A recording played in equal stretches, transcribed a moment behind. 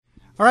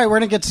All right, we're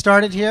going to get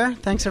started here.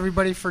 Thanks,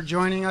 everybody, for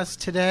joining us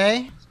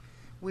today.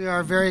 We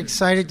are very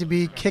excited to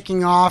be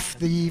kicking off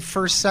the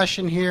first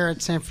session here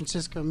at San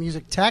Francisco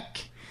Music Tech.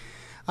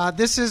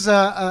 This is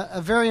a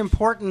very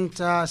important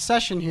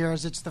session here,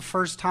 as it's the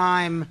first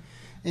time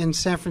in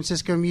San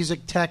Francisco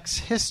Music Tech's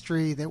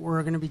history that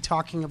we're going to be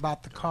talking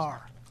about the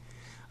car,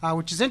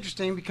 which is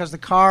interesting because the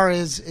car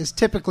is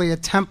typically a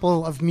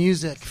temple of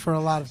music for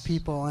a lot of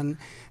people and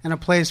a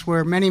place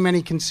where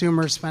many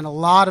consumers spend a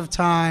lot of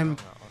time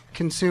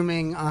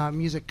consuming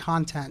music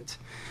content.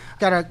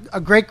 Got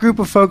a great group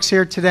of folks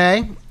here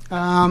today.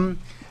 I'm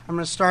going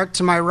to start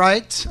to my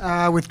right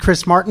with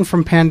Chris Martin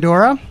from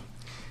Pandora.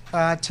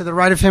 To the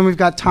right of him, we've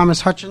got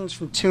Thomas Hutchings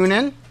from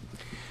TuneIn.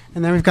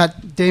 And then we've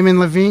got Damon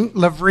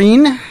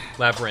Lavrine.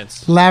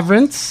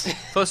 Lavrance.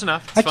 Close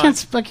enough. I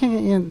can't.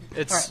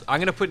 Right. I'm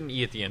going to put an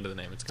E at the end of the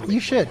name. It's going to You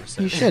should.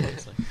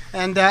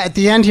 And at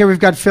the end here, we've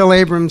got Phil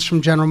Abrams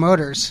from General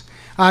Motors.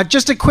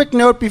 Just a quick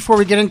note before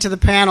we get into the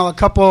panel, a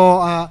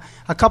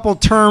couple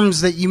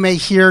terms that you may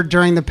hear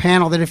during the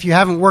panel that if you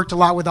haven't worked a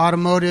lot with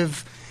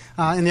automotive,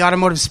 in the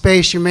automotive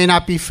space, you may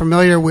not be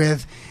familiar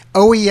with.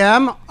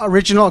 OEM,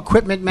 original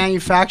equipment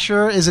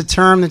manufacturer, is a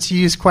term that's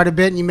used quite a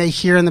bit, and you may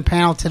hear in the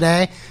panel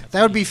today.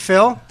 That would be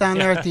Phil down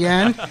there at the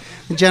end.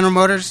 The General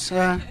Motors,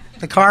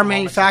 the car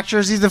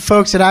manufacturers, these are the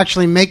folks that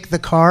actually make the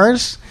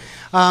cars.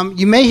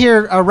 You may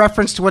hear a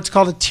reference to what's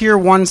called a Tier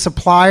 1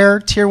 supplier.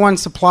 Tier 1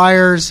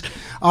 suppliers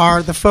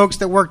are the folks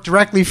that work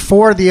directly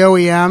for the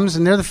OEMs,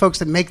 and they're the folks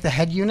that make the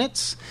head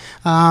units.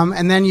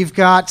 And then you've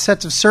got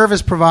sets of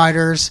service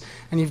providers,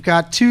 and you've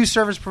got two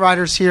service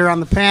providers here on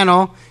the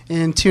panel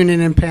in TuneIn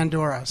and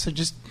Pandora. So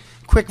just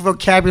quick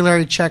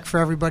vocabulary check for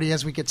everybody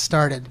as we get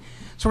started.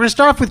 So we're going to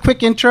start off with quick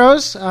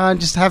intros,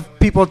 just have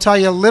people tell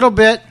you a little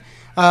bit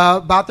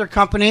about their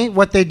company,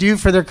 what they do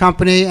for their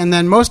company, and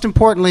then most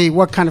importantly,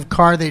 what kind of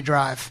car they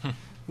drive.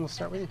 We'll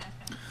start with you.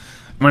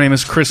 My name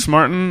is Chris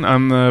Martin.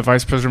 I'm the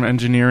Vice President of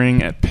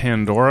Engineering at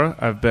Pandora.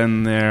 I've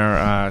been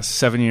there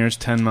 7 years,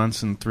 10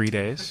 months, and 3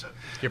 days.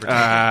 Give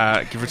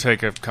or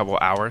take a couple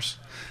hours.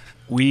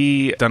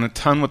 We've done a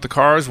ton with the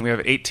cars. We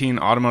have 18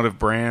 automotive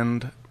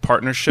brand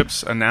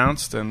partnerships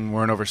announced, and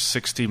we're in over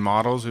 60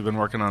 models. We've been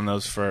working on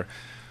those for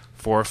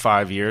 4 or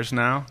 5 years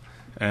now.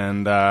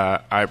 And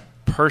I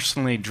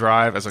personally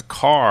drive as a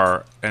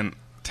car an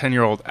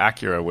 10-year-old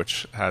Acura,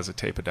 which has a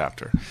tape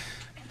adapter.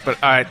 But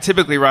I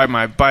typically ride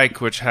my bike,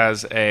 which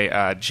has a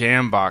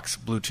Jambox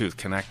Bluetooth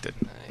connected.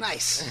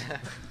 Nice.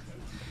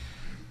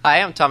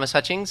 Hi, I'm Thomas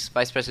Hutchings,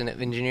 Vice President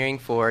of Engineering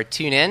for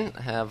TuneIn.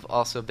 I have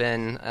also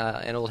been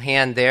an old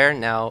hand there,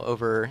 now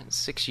over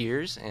 6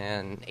 years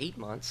and 8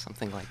 months,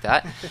 something like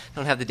that.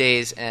 Don't have the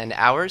days and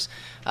hours.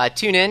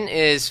 TuneIn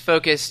is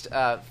focused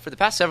for the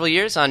past several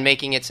years on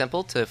making it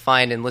simple to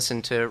find and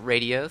listen to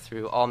radio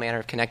through all manner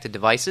of connected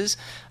devices,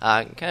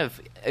 kind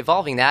of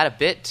evolving that a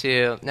bit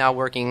to now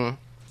working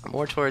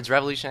more towards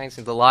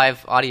revolutionizing the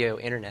live audio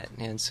internet,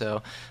 and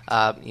so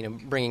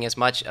bringing as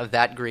much of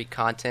that great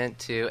content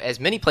to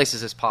as many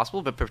places as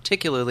possible, but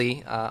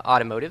particularly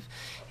automotive.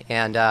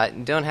 And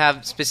don't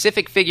have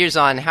specific figures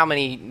on how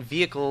many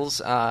vehicles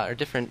or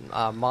different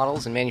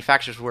models and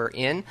manufacturers we're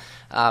in,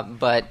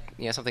 but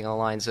something along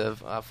the lines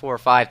of 4 or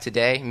 5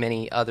 today,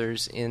 many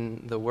others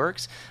in the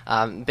works.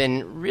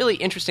 Been really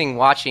interesting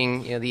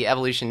watching the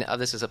evolution of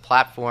this as a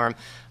platform.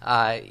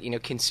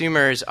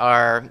 Consumers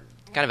are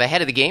kind of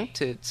ahead of the game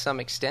to some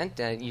extent,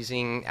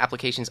 using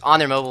applications on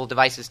their mobile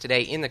devices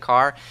today in the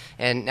car,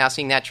 and now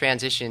seeing that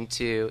transition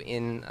to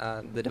in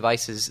the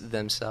devices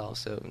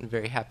themselves. So I'm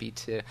very happy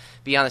to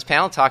be on this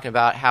panel talking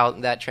about how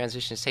that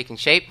transition is taking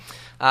shape.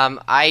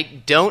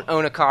 I don't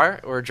own a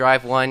car or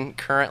drive one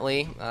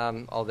currently,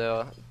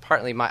 although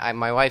partly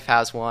my wife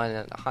has one,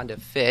 a Honda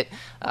Fit,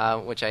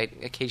 which I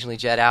occasionally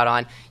jet out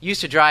on.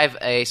 Used to drive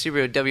a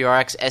Subaru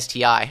WRX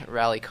STI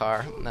rally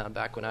car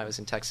back when I was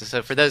in Texas.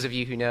 So for those of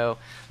you who know,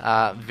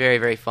 very,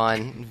 very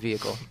fun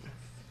vehicle.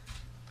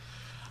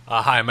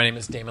 Hi, my name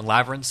is Damon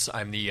Lavrance.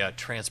 I'm the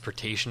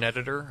transportation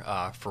editor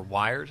for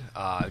Wired.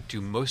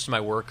 Do most of my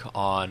work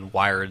on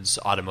Wired's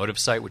automotive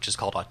site, which is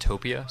called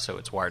Autopia. So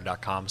it's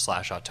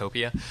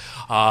wired.com/Autopia.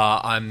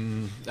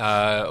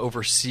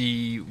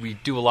 We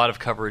do a lot of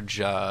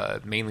coverage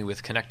mainly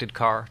with connected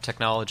car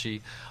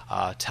technology,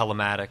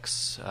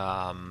 telematics,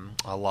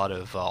 a lot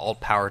of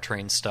alt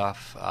powertrain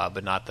stuff,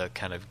 but not the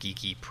kind of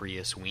geeky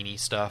Prius weenie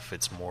stuff.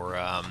 It's more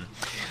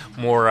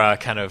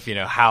kind of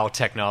how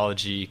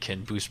technology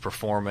can boost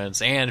performance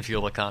and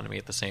fuel economy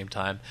at the same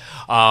time.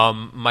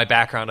 My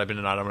background, I've been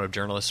an automotive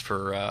journalist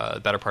for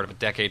the better part of a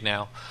decade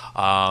now.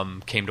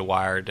 Came to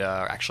Wired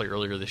actually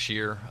earlier this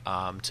year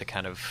to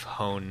kind of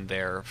hone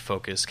their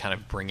focus, kind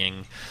of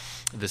bringing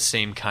the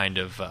same kind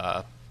of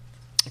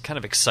kind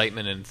of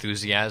excitement and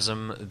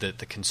enthusiasm that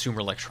the consumer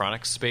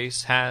electronics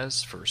space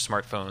has for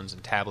smartphones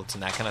and tablets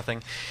and that kind of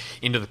thing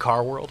into the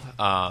car world.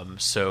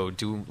 So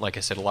like I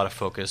said, a lot of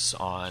focus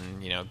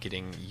on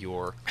getting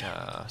your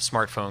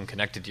smartphone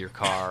connected to your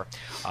car.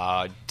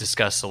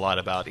 Discuss a lot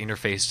about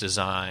interface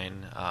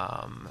design,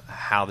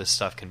 how this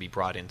stuff can be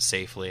brought in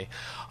safely.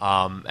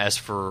 As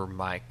for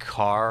my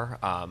car,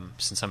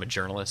 since I'm a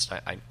journalist,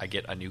 I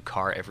get a new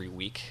car every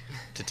week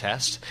to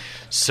test.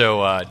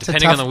 So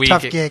depending on the week,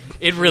 tough gig.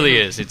 it really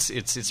is.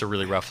 It's a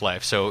really rough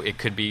life. So it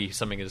could be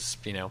something as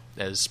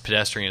as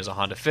pedestrian as a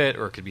Honda Fit,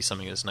 or it could be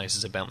something as nice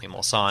as a Bentley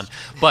Mulsanne.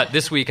 But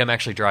this week I'm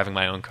actually driving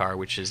my own car,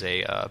 which is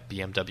a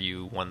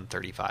BMW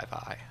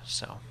 135i.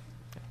 So.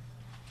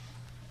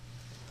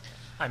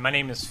 Hi, my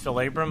name is Phil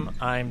Abram.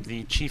 I'm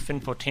the Chief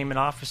Infotainment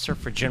Officer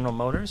for General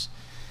Motors.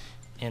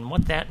 And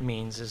what that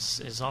means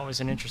is always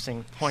an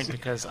interesting point,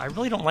 because I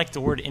really don't like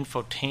the word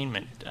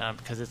infotainment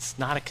because it's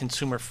not a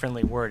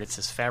consumer-friendly word. It's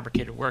this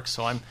fabricated work,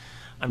 so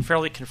I'm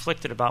fairly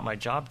conflicted about my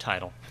job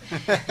title.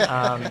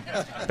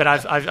 But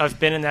I've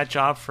been in that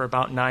job for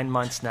about 9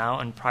 months now,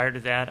 and prior to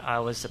that, I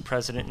was the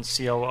president and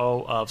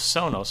COO of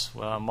Sonos,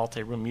 a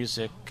multi-room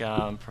music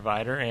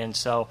provider, and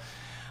so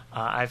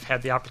I've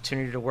had the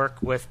opportunity to work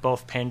with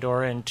both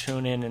Pandora and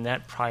TuneIn in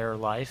that prior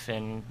life,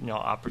 and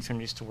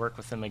opportunities to work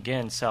with them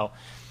again. So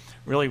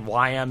really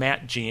why I'm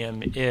at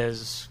GM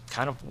is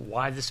kind of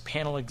why this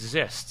panel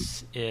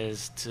exists,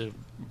 is to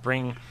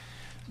bring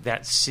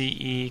that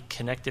CE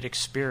connected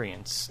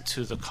experience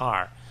to the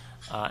car.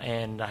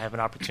 And I have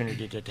an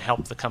opportunity to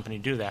help the company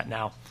do that.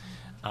 Now,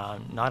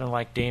 not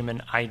unlike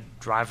Damon, I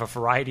drive a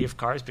variety of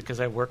cars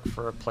because I work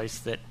for a place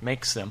that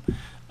makes them.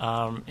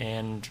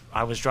 And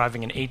I was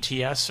driving an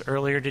ATS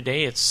earlier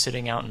today. It's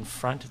sitting out in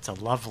front. It's a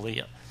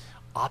lovely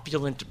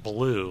opulent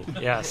blue,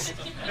 yes,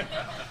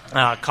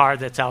 car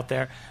that's out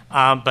there.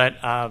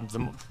 But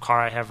the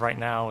car I have right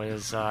now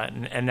is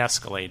an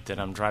Escalade that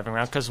I'm driving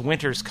around because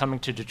winter's coming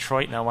to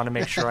Detroit, and I want to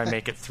make sure I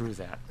make it through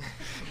that.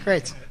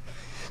 Great.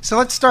 So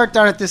let's start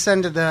down at this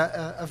end of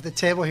the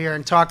table here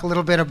and talk a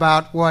little bit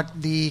about what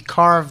the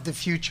car of the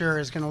future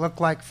is going to look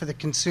like for the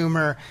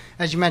consumer.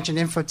 As you mentioned,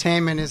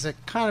 infotainment is a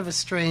kind of a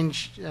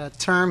strange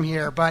term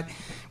here, but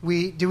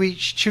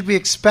should we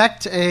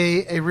expect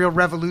a real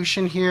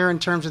revolution here in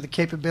terms of the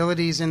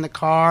capabilities in the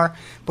car,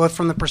 both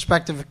from the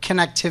perspective of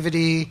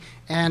connectivity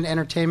and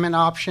entertainment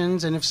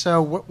options? And if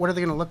so, what are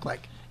they going to look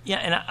like? Yeah,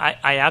 and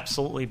I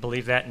absolutely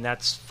believe that, and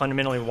that's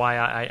fundamentally why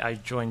I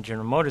joined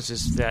General Motors,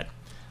 is that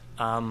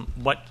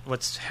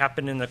what's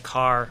happened in the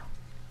car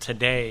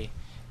today,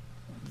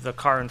 the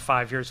car in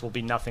 5 years will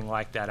be nothing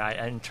like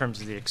that in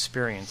terms of the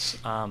experience.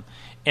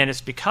 And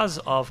it's because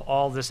of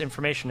all this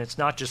information. It's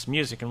not just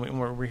music, and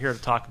we're here to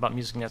talk about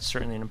music, and that's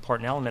certainly an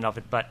important element of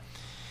it. But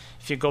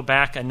if you go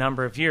back a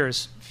number of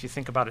years, if you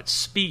think about it,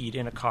 speed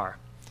in a car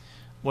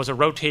was a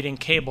rotating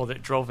cable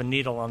that drove a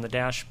needle on the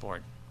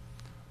dashboard.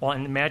 Well,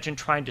 and imagine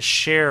trying to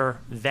share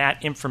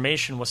that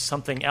information with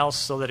something else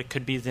so that it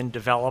could be then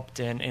developed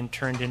and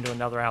turned into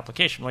another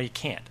application. Well, you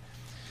can't.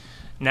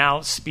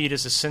 Now, speed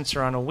is a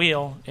sensor on a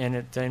wheel,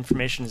 and the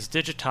information is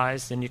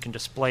digitized, and you can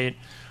display it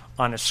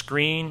on a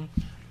screen,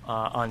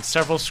 on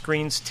several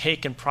screens,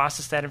 take and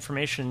process that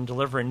information and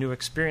deliver a new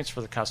experience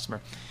for the customer.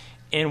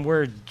 And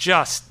we're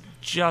just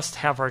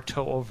have our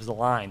toe over the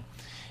line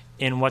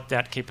in what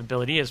that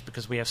capability is,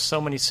 because we have so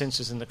many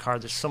sensors in the car.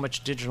 There's so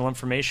much digital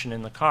information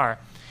in the car.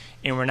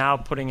 And we're now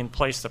putting in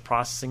place the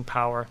processing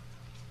power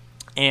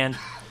and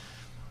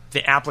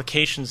the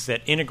applications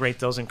that integrate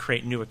those and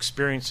create new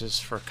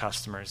experiences for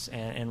customers.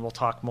 And we'll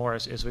talk more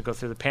as we go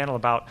through the panel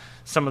about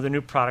some of the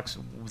new products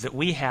that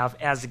we have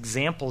as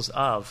examples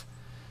of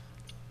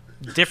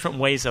different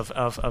ways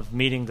of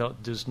meeting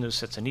those new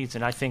sets of needs.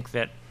 And I think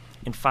that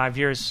in 5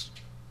 years,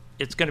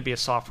 it's going to be a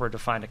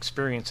software-defined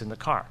experience in the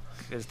car,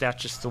 because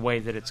that's just the way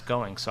that it's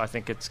going. So I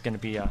think it's going to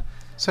be an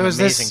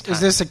amazing time.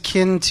 Is this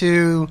akin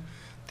to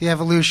the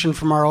evolution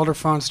from our older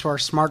phones to our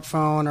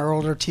smartphone, our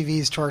older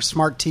TVs to our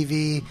smart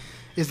TV?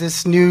 Is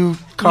this new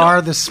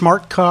car the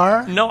smart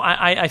car? No,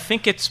 I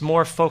think it's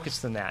more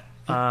focused than that.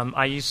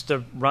 I used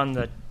to run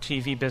the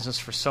TV business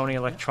for Sony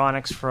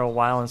Electronics for a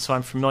while, and so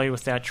I'm familiar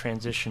with that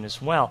transition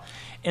as well.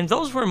 And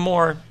those were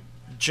more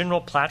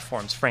general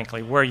platforms,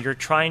 frankly, where you're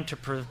trying to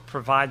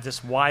provide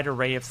this wide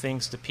array of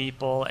things to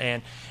people,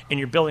 and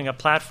you're building a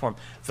platform.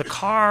 The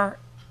car,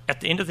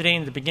 at the end of the day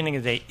and the beginning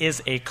of the day,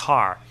 is a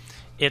car.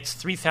 It's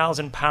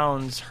 3,000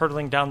 pounds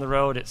hurtling down the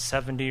road at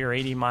 70 or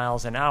 80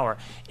 miles an hour.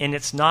 And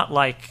it's not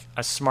like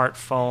a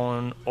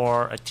smartphone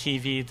or a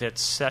TV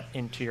that's set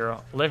into your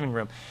living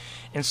room.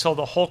 And so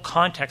the whole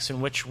context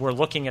in which we're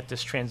looking at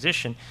this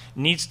transition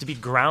needs to be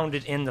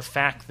grounded in the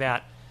fact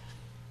that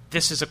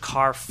this is a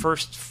car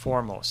first and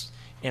foremost.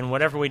 And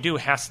whatever we do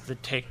has to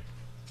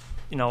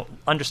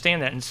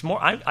understand that. And it's more,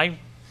 the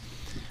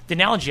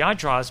analogy I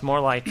draw is more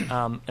like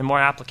and more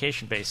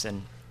application-based.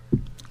 And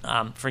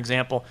for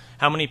example,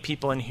 how many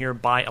people in here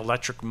buy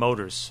electric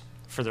motors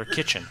for their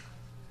kitchen?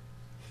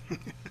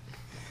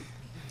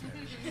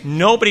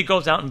 Nobody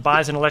goes out and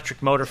buys an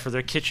electric motor for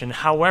their kitchen.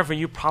 However,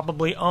 you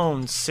probably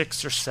own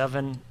 6 or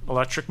 7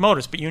 electric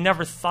motors, but you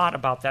never thought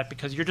about that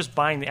because you're just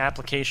buying the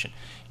application.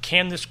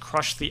 Can this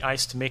crush the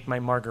ice to make my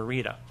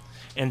margarita?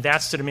 And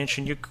that's the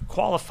dimension you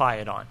qualify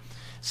it on.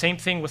 Same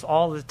thing with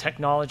all the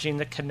technology and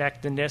the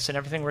connectedness and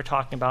everything we're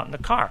talking about in the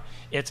car.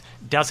 It's,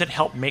 does it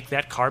help make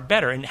that car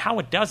better? And how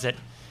it does it,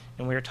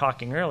 and we were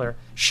talking earlier,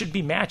 should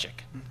be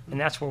magic. And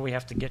that's where we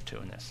have to get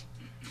to in this.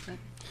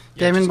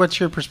 Damon, what's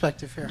your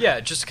perspective here? Yeah,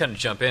 just to kind of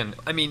jump in.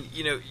 I mean,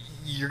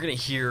 you're going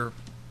to hear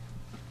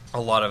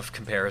a lot of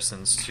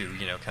comparisons to,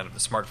 kind of the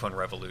smartphone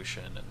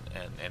revolution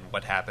and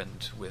what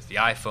happened with the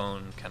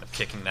iPhone, kind of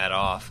kicking that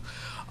off.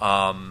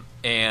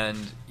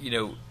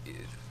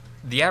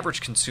 The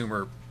average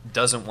consumer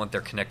doesn't want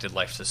their connected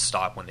life to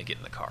stop when they get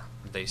in the car.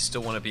 They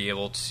still want to be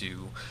able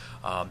to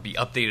be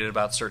updated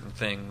about certain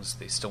things.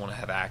 They still want to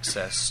have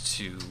access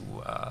to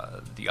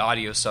the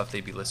audio stuff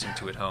they'd be listening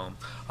to at home.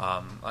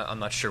 I'm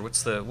not sure what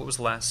was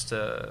the last.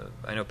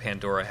 I know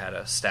Pandora had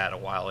a stat a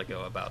while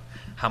ago about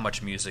how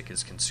much music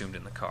is consumed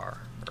in the car.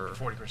 Or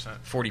 40%.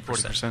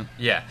 40%.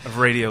 Yeah. Of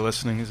radio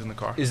listening is in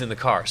the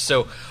car.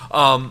 So,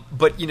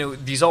 but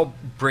these all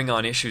bring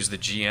on issues that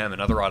GM and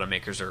other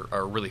automakers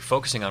are really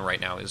focusing on right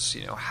now. Is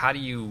how do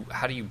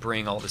you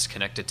bring all this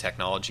connected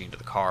technology into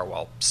the car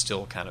while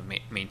still kind of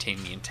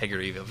maintaining the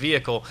integrity of the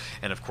vehicle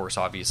and, of course,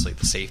 obviously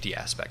the safety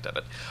aspect of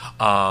it.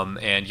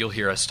 And you'll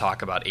hear us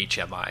talk about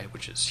HMI,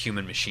 which is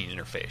human machine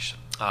interface.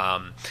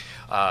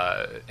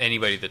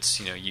 Anybody that's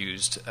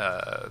used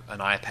an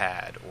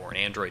iPad or an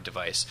Android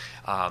device,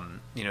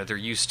 they're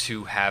used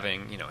to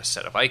having a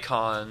set of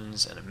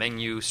icons and a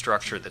menu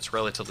structure that's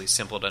relatively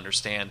simple to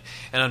understand.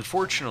 And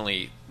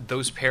unfortunately,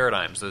 those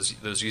paradigms,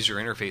 those user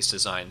interface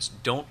designs,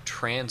 don't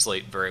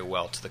translate very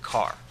well to the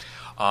car.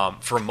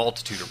 For a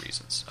multitude of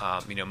reasons.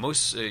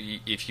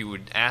 If you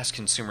would ask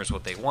consumers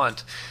what they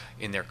want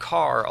in their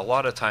car, a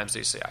lot of times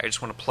they say, I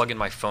just want to plug in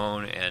my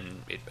phone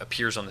and it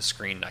appears on the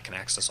screen and I can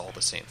access all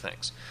the same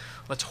things.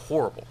 Well, that's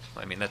horrible.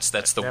 I mean, that's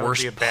the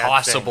worst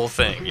possible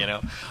thing.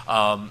 The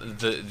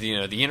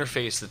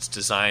interface that's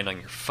designed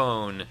on your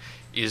phone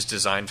is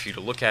designed for you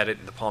to look at it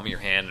in the palm of your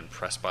hand and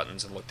press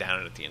buttons and look down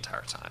at it the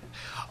entire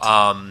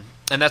time.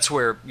 And that's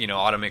where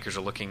automakers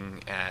are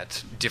looking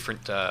at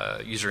different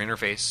user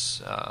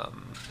interface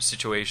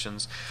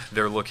situations.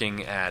 They're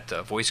looking at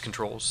voice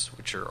controls,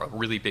 which are a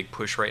really big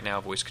push right now.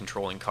 Voice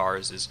controlling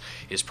cars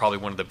is probably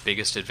one of the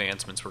biggest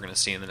advancements we're going to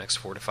see in the next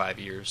 4 to 5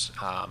 years.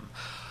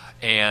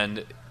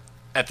 And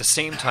at the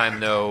same time,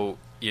 though,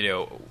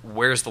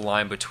 where's the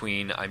line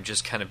between I'm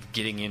just kind of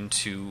getting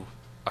into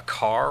a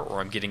car or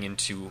I'm getting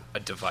into a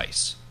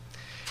device?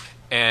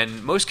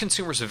 And most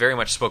consumers have very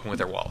much spoken with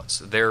their wallets.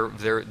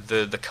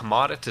 The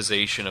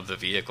commoditization of the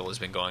vehicle has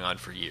been going on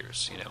for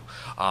years.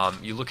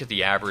 You look at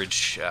the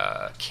average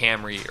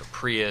Camry or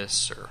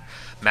Prius or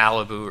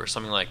Malibu or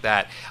something like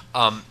that.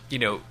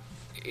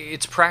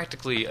 It's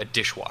practically a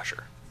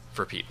dishwasher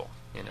for people.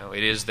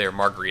 It is their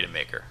margarita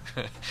maker,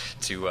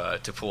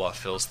 to pull off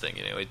Phil's thing.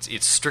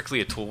 It's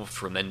strictly a tool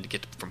for them to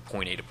get from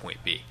point A to point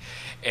B,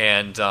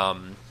 and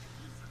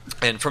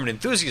from an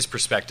enthusiast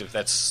perspective,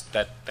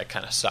 that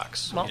kind of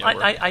sucks. Well,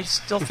 I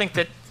still think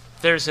that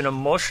there's an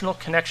emotional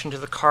connection to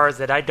the car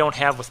that I don't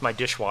have with my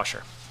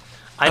dishwasher.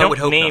 I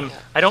don't name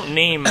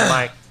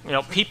my.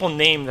 People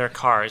name their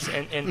cars,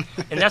 and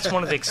that's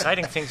one of the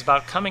exciting things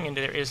about coming into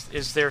there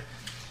is there.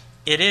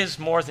 It is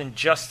more than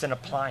just an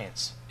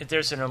appliance.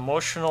 There's an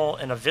emotional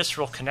and a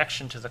visceral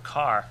connection to the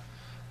car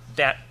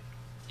that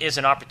is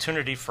an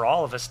opportunity for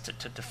all of us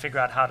to figure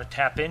out how to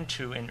tap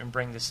into and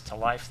bring this to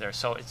life there.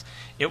 So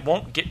it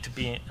won't get to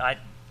be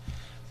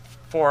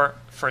for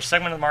a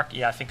segment of the market.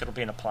 Yeah, I think it'll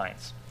be an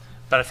appliance,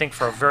 but I think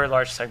for a very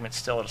large segment,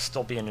 it'll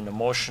still be an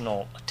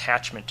emotional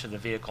attachment to the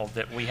vehicle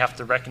that we have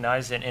to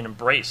recognize and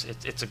embrace.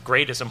 It's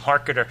great as a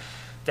marketer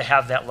to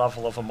have that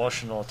level of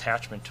emotional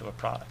attachment to a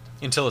product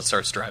until it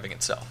starts driving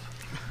itself.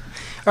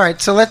 All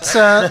right, so let's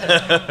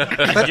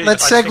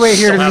segue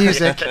here to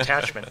music.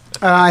 Attachment.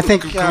 I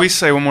think. Can we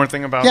say one more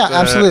thing about? Yeah,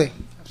 absolutely.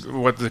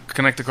 What the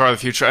connected car of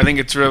the future? I think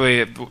it's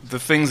really the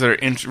things that are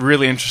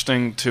really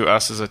interesting to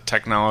us as a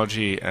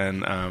technology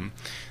and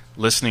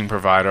listening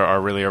provider are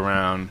really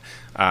around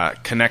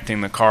connecting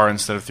the car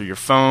instead of through your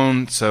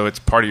phone. So it's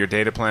part of your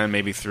data plan,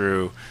 maybe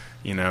through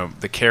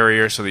the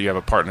carrier, so that you have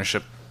a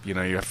partnership. You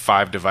have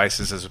 5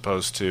 devices as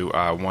opposed to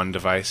one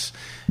device,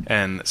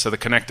 and so the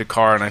connected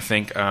car. And I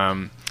think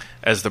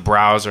as the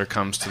browser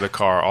comes to the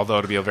car, although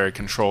it'll be a very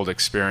controlled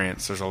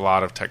experience, there's a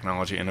lot of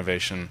technology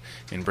innovation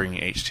in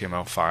bringing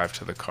HTML5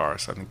 to the car.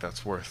 So I think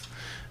that's worth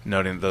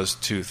noting. Those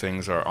 2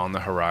 things are on the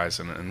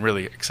horizon and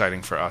really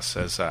exciting for us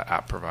as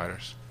app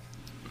providers.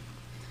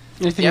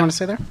 Anything you want to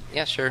say there?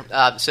 Yeah, sure.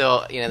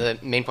 So the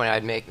main point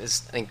I'd make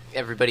is I think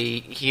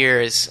everybody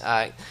here has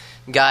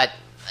got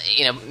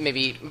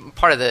maybe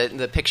part of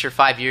the picture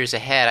 5 years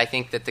ahead. I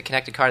think that the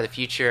connected car of the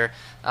future,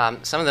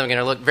 some of them are going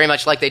to look very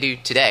much like they do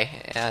today,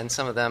 and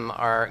some of them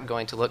are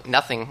going to look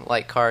nothing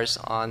like cars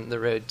on the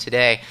road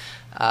today.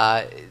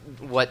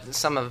 what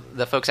some of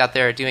the folks out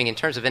there are doing in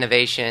terms of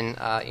innovation.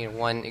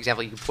 One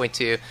example you can point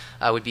to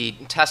would be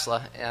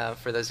Tesla.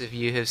 For those of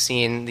you who have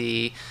seen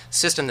the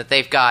system that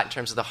they've got in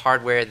terms of the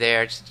hardware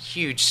there, it's a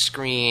huge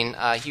screen,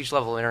 huge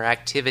level of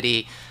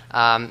interactivity,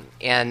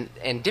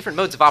 and different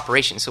modes of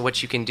operation. So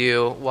what you can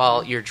do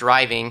while you're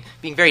driving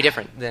being very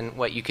different than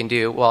what you can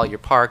do while you're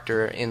parked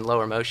or in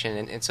lower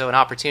motion. And so an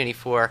opportunity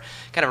for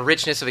kind of a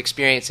richness of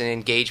experience and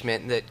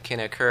engagement that can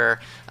occur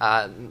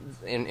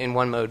in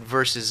one mode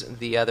versus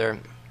the other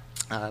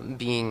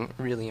being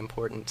really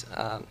important.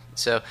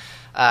 So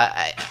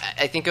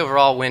I think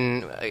overall,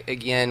 when,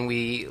 again,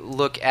 we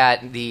look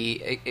at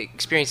the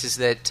experiences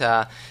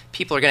that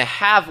people are going to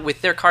have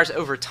with their cars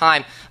over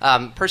time,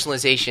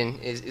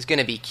 personalization is going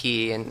to be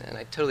key. And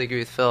I totally agree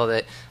with Phil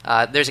that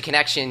there's a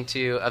connection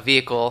to a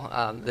vehicle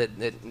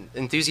that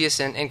enthusiasts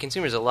and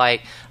consumers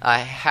alike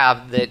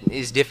have that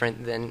is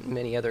different than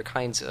many other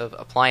kinds of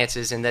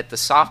appliances, and that the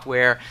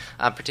software,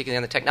 particularly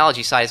on the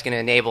technology side, is going to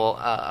enable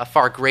a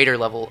far greater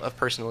level of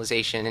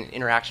personalization and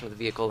interaction with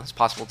the vehicle as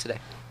possible today.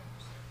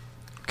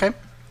 Okay,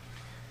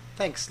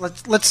 thanks.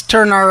 Let's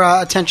turn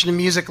our attention to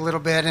music a little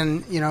bit.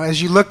 And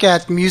as you look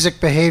at music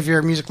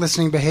behavior, music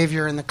listening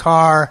behavior in the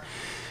car,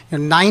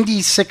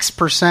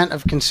 96%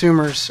 of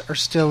consumers are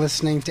still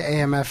listening to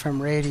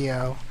AM/FM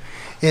radio.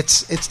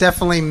 It's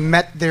definitely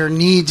met their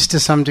needs to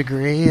some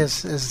degree, as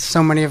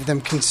so many of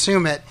them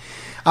consume it.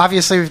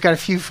 Obviously, we've got a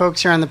few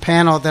folks here on the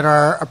panel that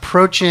are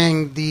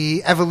approaching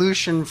the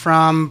evolution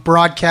from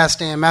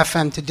broadcast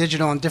AM/FM to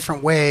digital in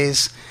different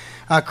ways.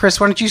 Chris,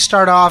 why don't you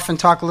start off and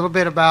talk a little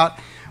bit about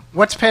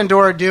what's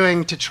Pandora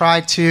doing to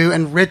try to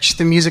enrich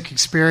the music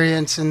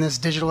experience in this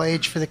digital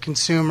age for the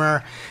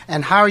consumer,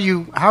 and how are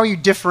you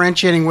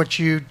differentiating what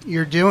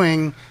you're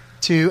doing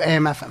to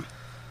AM/FM?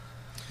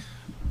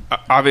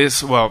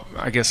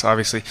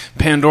 Obviously,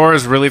 Pandora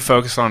is really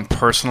focused on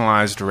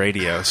personalized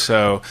radio.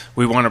 So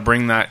we want to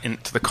bring that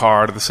into the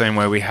car to the same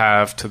way we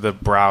have to the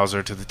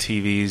browser, to the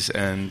TVs,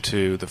 and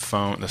to the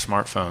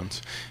smartphones.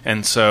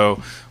 And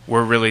so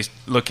we're really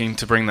looking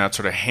to bring that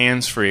sort of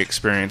hands-free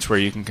experience where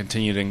you can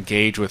continue to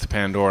engage with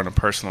Pandora in a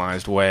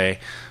personalized way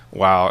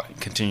while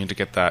continuing to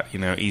get that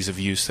ease of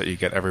use that you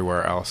get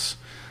everywhere else.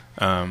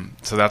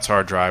 So that's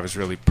our drive, is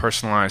really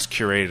personalized,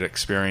 curated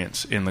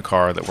experience in the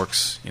car that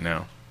works,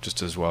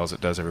 just as well as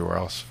it does everywhere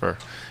else for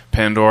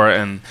Pandora.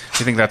 And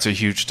I think that's a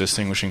huge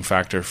distinguishing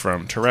factor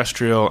from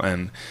terrestrial,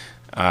 and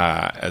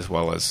as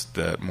well as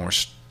the more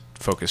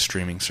focused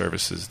streaming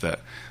services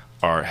that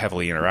are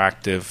heavily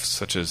interactive,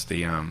 such as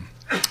the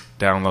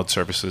download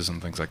services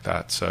and things like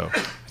that. So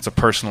it's a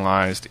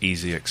personalized,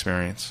 easy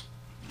experience.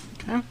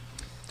 Okay.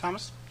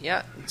 Thomas?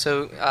 Yeah,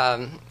 so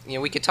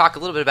we could talk a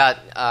little bit about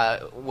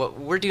what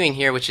we're doing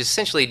here, which is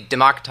essentially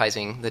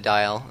democratizing the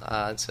dial.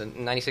 So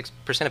 96%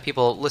 of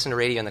people listen to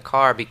radio in the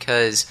car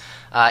because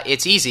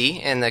it's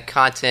easy and the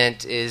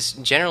content is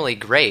generally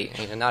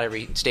great. Not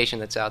every station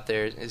that's out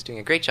there is doing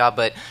a great job,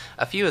 but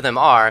a few of them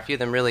are. A few of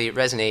them really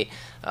resonate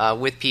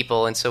with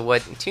people. And so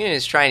what TuneIn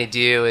is trying to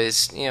do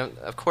is,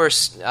 of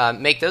course,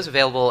 make those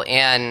available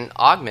and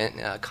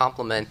augment,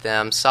 complement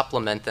them,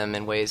 supplement them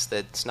in ways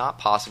that's not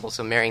possible.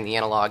 So marrying the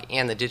analog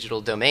and the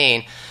digital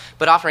domain,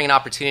 but offering an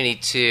opportunity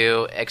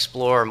to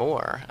explore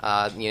more.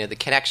 The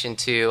connection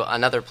to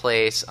another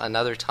place,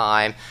 another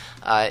time,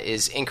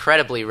 is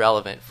incredibly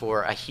relevant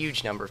for a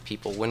huge number of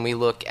people. When we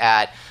look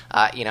at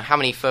how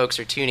many folks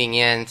are tuning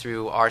in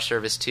through our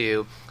service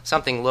to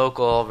something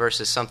local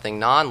versus something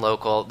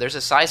non-local, there's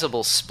a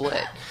sizable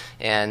split.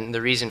 And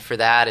the reason for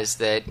that is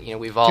that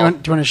we've all... Do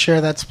you want to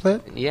share that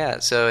split? Yeah,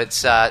 so it's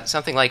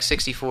something like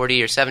 60-40 or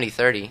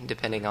 70-30,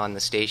 depending on the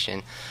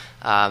station.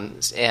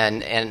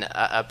 And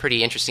a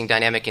pretty interesting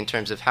dynamic in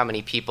terms of how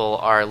many people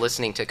are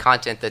listening to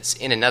content that's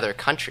in another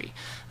country.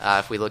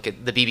 If we look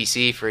at the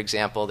BBC, for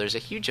example, there's a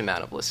huge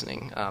amount of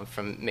listening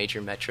from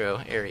major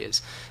metro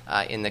areas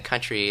in the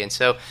country. And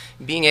so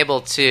being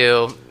able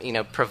to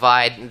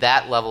provide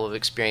that level of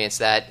experience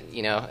that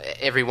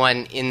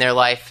everyone in their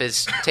life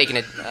has taken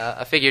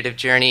a figurative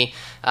journey,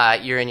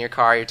 you're in your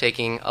car, you're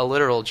taking a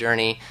literal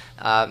journey,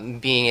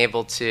 being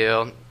able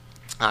to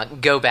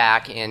go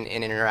back and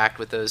interact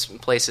with those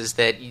places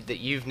that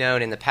you've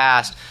known in the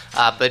past,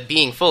 but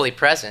being fully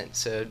present.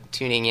 So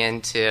tuning in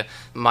to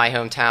my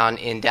hometown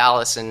in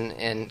Dallas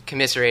and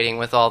commiserating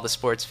with all the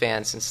sports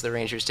fans since the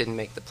Rangers didn't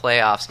make the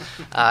playoffs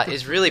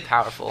is really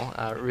powerful,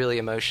 really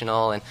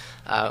emotional,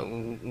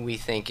 and we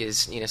think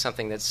is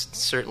something that's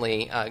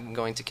certainly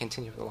going to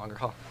continue for the longer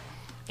haul.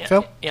 Yeah,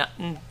 Phil? Yeah,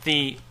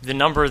 the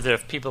number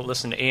of people that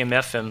listen to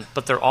AM/FM,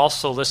 but they're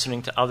also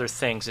listening to other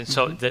things, and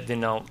so that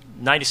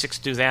 96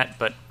 do that,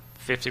 but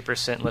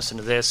 50% listen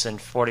to this, and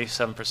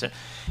 47%,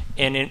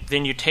 and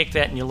then you take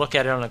that and you look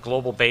at it on a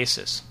global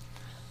basis.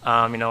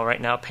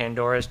 Right now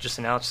Pandora has just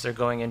announced they're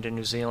going into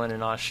New Zealand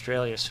and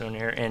Australia soon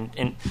here,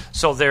 and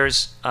so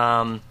there's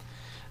a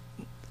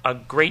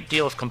great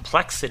deal of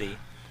complexity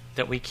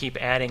that we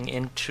keep adding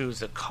into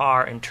the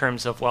car in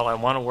terms of, I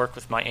want to work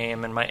with my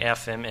AM and my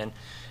FM, and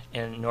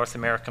in North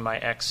America, my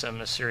XM,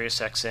 the Sirius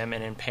XM,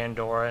 and in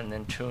Pandora, and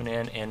then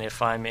TuneIn. And if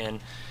I'm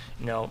in,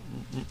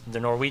 the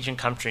Norwegian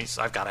countries,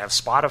 I've got to have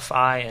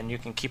Spotify, and you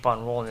can keep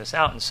on rolling this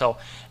out. And so,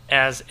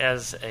 as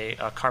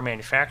a car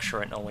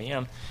manufacturer and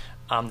OEM,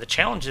 the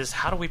challenge is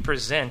how do we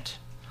present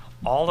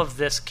all of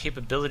this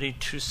capability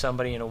to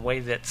somebody in a way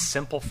that's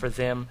simple for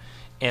them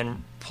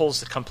and pulls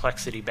the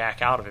complexity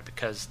back out of it,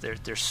 because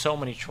there's so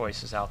many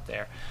choices out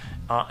there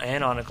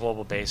and on a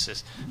global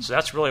basis. So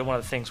that's really one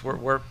of the things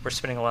we're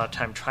spending a lot of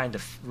time trying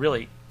to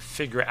really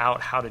figure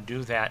out how to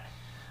do that,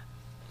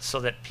 so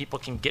that people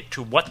can get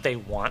to what they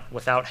want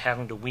without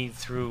having to weed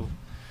through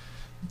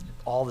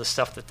all the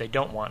stuff that they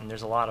don't want. And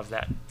there's a lot of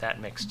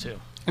that mix too.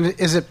 And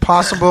is it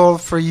possible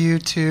for you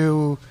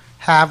to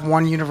have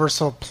one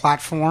universal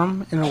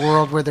platform in a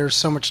world where there's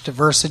so much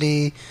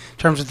diversity in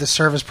terms of the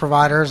service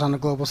providers on a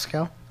global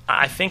scale?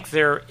 I think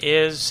there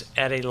is,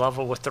 at a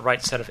level with the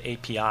right set of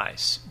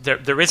APIs.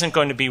 There isn't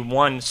going to be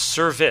one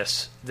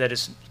service that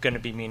is going to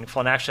be meaningful.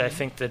 And actually, I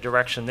think the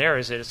direction there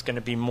is that it's going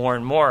to be more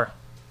and more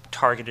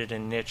targeted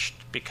and niched,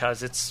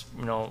 because it's,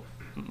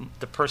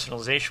 the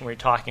personalization we're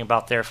talking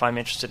about there. If I'm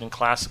interested in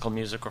classical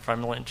music, or if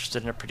I'm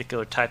interested in a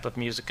particular type of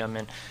music, I'm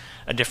in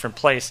a different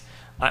place.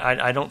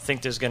 I don't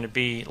think there's going to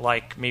be,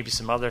 like maybe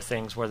some other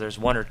things, where there's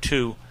one or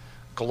two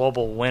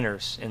global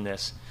winners in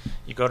this.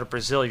 You go to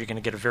Brazil, you're going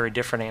to get a very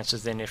different answer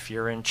than if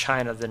you're in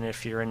China, than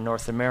if you're in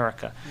North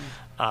America.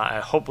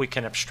 I hope we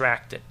can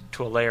abstract it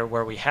to a layer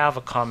where we have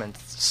a common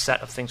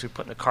set of things we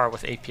put in the car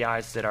with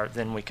APIs that are,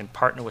 then we can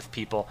partner with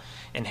people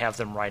and have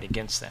them write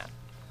against that.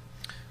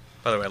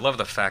 By the way, I love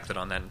the fact that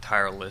on that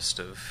entire list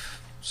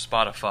of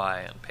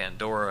Spotify and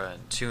Pandora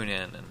and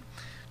TuneIn, and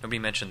nobody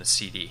mentioned the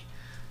CD.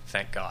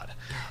 Thank God.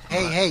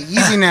 Hey,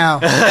 easy now.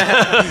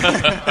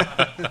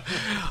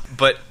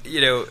 But,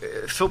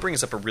 Phil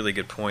brings up a really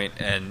good point,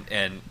 and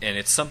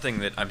it's something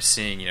that I'm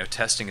seeing,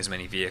 testing as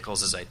many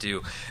vehicles as I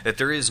do, that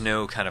there is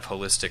no kind of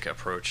holistic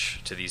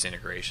approach to these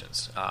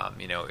integrations.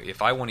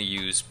 If I want to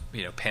use,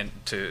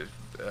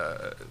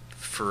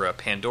 for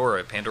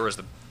Pandora is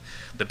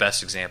the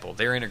best example.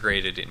 They're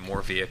integrated in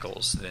more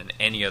vehicles than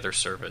any other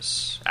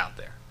service out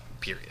there,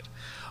 period.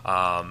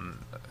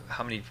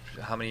 How many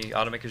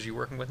automakers are you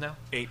working with now?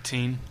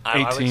 18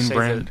 I would say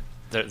brand.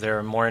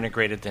 They're more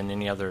integrated than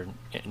any other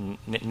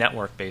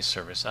network-based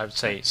service. I would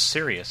say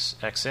Sirius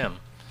XM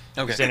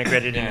is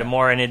integrated into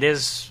more, and it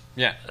is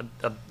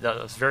a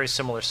very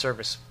similar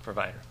service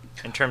provider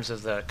in terms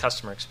of the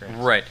customer experience.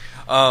 Right.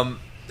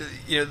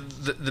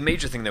 The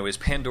major thing, though, is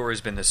Pandora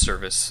has been this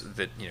service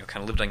that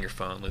kind of lived on your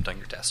phone, lived on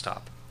your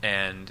desktop,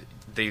 and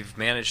they've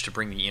managed to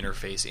bring the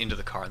interface into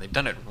the car, and they've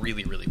done it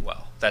really, really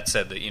well. That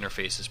said, the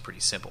interface is pretty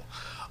simple.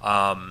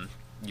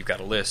 You've got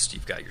a list,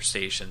 you've got your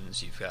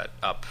stations, you've got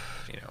up,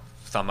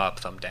 thumb up,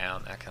 thumb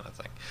down, that kind of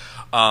thing.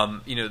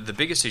 The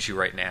biggest issue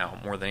right now,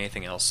 more than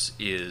anything else,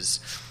 is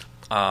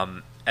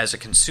as a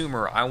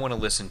consumer, I want to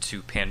listen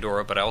to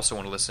Pandora, but I also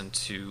want to listen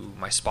to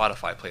my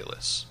Spotify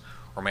playlists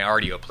or my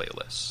Rdio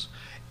playlists.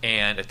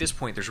 And at this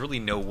point, there's really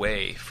no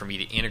way for me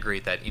to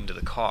integrate that into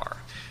the car,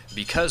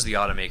 because the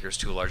automakers,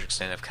 to a large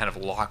extent, have kind of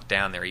locked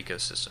down their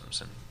ecosystems.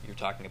 And you're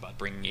talking about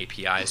bringing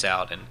APIs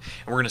out, and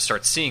we're going to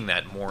start seeing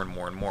that more and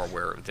more and more,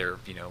 where they're,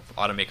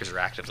 automakers are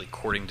actively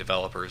courting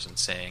developers and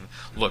saying,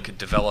 look,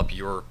 develop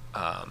your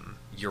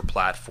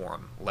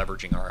platform,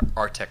 leveraging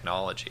our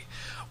technology.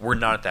 We're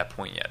not at that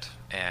point yet,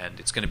 and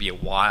it's going to be a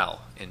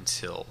while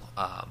until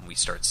we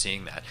start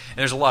seeing that. And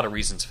there's a lot of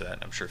reasons for that,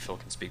 and I'm sure Phil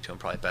can speak to them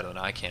probably better than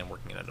I can,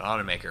 working at an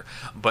automaker.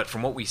 But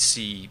from what we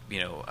see,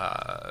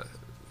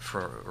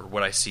 or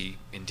what I see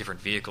in different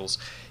vehicles,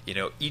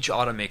 each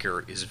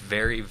automaker is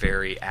very,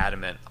 very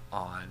adamant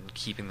on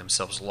keeping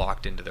themselves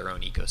locked into their own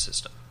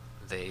ecosystem.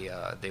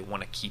 They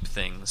want to keep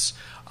things.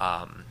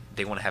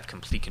 They want to have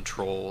complete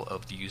control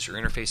of the user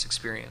interface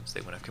experience.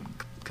 They want to have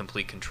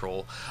complete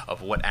control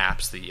of what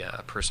apps the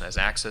person has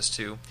access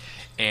to.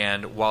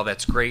 And while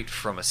that's great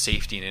from a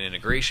safety and an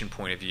integration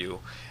point of view,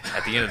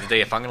 at the end of the day,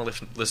 if I'm going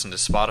to listen to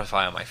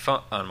Spotify on my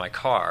phone, on my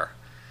car,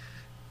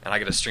 and I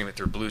got to stream it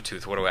through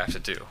Bluetooth, what do I have to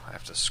do? I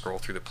have to scroll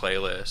through the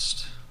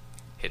playlist,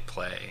 hit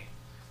play.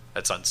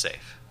 That's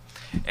unsafe.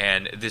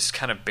 And this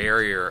kind of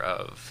barrier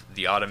of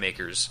the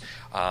automakers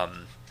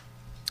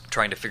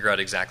trying to figure out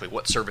exactly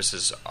what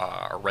services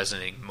are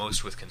resonating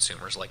most with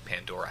consumers, like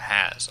Pandora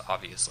has,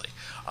 obviously,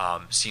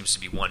 seems to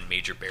be one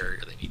major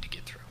barrier they need to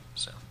get through.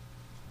 So,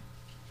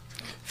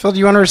 Phil, do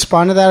you want to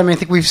respond to that? I mean, I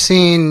think we've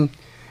seen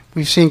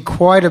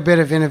quite a bit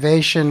of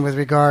innovation with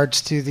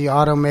regards to the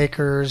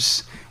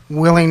automakers'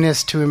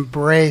 willingness to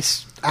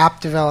embrace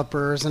app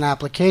developers and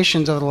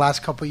applications over the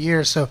last couple of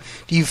years. So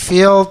do you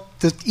feel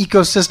the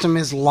ecosystem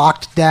is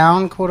locked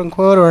down, quote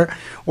unquote,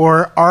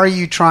 or are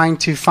you trying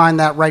to find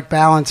that right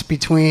balance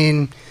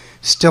between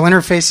still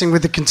interfacing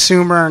with the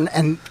consumer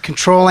and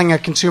controlling a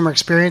consumer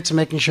experience and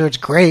making sure it's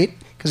great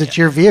because it's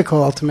your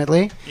vehicle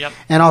ultimately,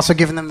 and also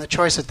giving them the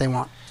choice that they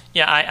want?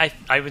 Yeah,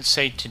 I would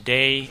say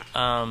today,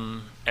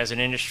 as an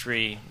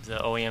industry, the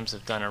OEMs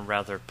have done a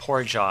rather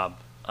poor job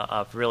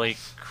of really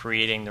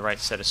creating the right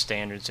set of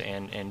standards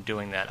and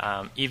doing that.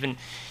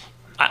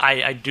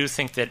 I do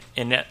think that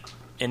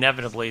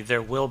inevitably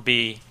there will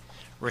be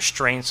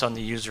restraints on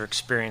the user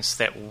experience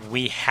that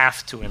we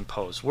have to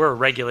impose. We're a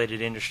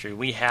regulated industry.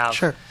 We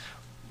have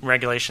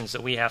regulations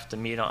that we have to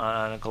meet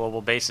on a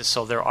global basis,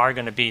 so there are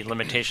going to be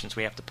limitations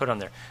we have to put on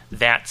there.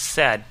 That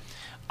said,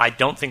 I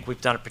don't think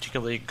we've done a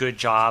particularly good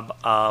job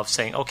of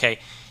saying, okay,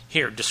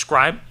 here,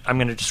 I'm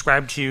going to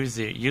describe to you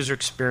the user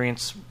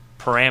experience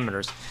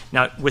parameters.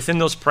 Now, within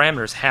those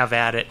parameters, have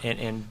at it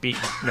and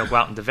go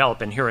out and develop.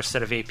 And here are a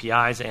set of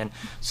APIs and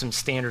some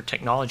standard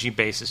technology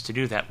bases to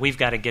do that. We've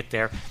got to get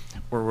there.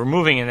 We're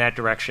moving in that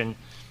direction,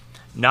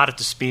 not at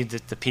the speed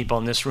that the people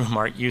in this room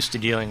are used to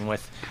dealing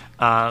with.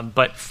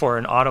 But for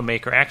an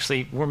automaker,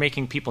 actually, we're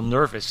making people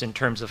nervous in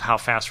terms of how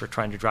fast we're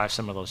trying to drive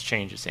some of those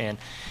changes. And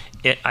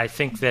I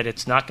think that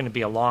it's not going to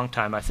be a long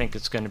time. I think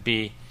it's going to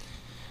be,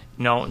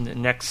 in the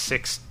next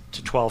 6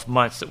 to 12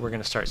 months that we're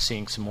going to start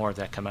seeing some more of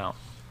that come out.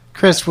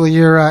 Chris, will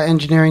your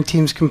engineering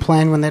teams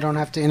complain when they don't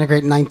have to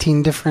integrate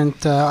 19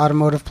 different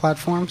automotive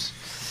platforms?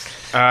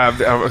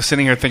 I was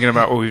sitting here thinking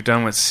about what we've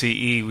done with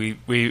CE.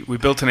 We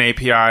built an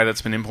API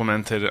that's been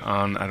implemented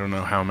on I don't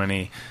know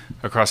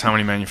across how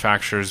many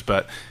manufacturers,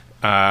 but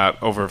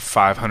over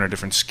 500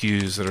 different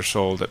SKUs that are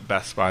sold at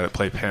Best Buy that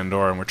play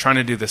Pandora. And we're trying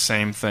to do the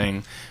same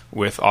thing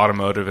with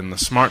automotive and the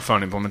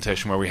smartphone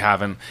implementation, where we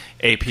have an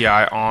API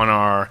on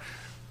our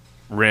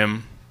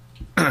RIM,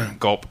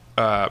 Gulp,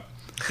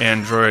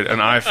 Android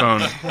and iPhone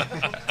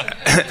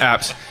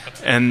apps,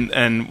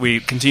 and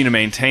we continue to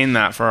maintain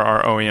that for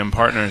our OEM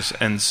partners.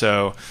 And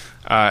so,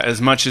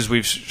 as much as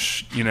we've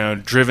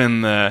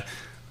driven the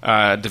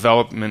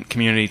development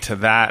community to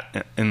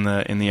that in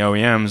the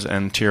OEMs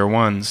and tier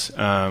ones,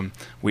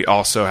 we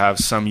also have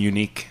some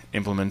unique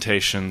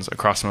implementations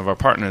across some of our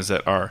partners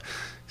that are.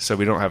 So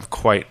we don't have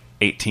quite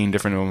 18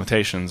 different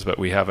implementations, but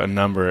we have a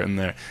number, and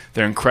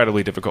they're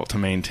incredibly difficult to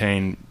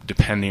maintain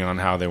depending on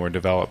how they were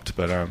developed.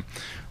 But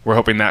we're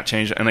hoping that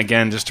change. And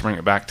again, just to bring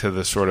it back to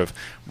the sort of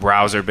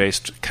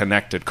browser-based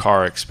connected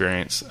car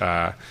experience,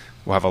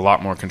 we'll have a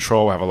lot more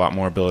control, we'll have a lot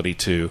more ability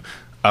to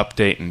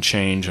update and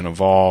change and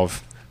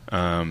evolve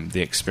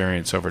the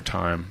experience over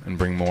time and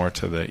bring more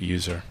to the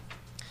user.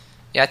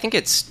 Yeah, I think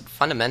it's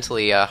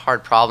fundamentally a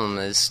hard problem.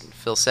 As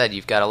Phil said,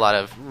 you've got a lot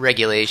of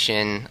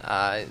regulation,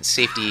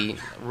 safety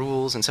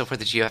rules, and so forth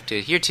that you have to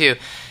adhere to.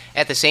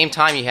 At the same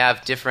time, you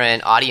have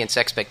different audience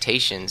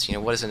expectations.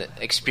 What does an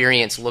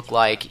experience look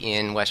like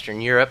in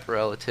Western Europe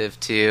relative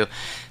to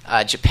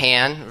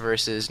Japan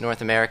versus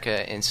North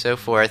America and so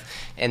forth?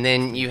 And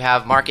then you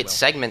have market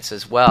segments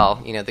as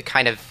well. The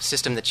kind of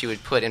system that you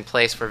would put in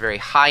place for a very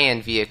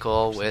high-end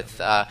vehicle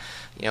with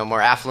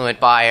more affluent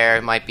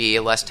buyer, might be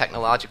less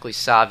technologically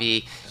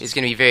savvy, is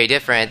going to be very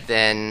different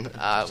than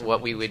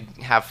what we would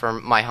have for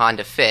my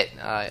Honda Fit,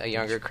 a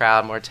younger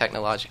crowd, more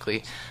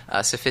technologically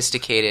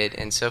sophisticated,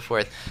 and so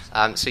forth.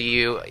 So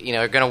you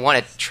are going to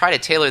want to try to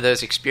tailor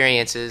those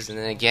experiences, and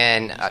then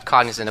again,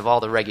 cognizant of all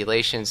the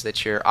regulations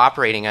that you're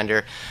operating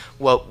under.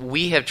 What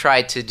we have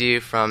tried to do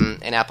from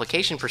an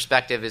application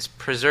perspective is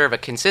preserve a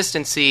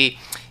consistency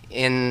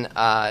in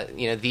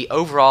the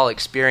overall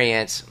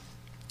experience.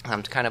 To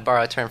kind of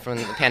borrow a term from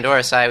the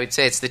Pandora side, I would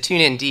say it's the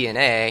tune-in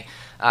DNA,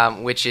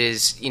 which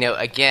is,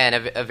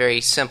 again, a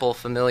very simple,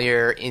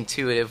 familiar,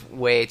 intuitive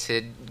way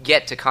to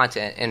get to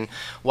content. And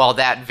while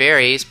that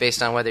varies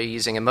based on whether you're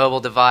using a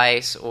mobile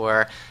device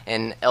or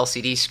an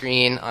LCD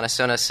screen on a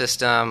Sonos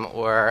system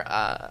or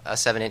a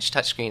 7-inch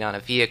touchscreen on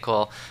a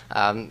vehicle,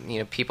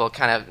 people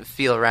kind of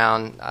feel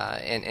around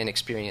and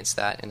experience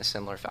that in a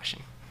similar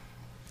fashion.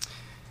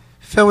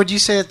 Phil, would you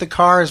say that the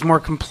car is more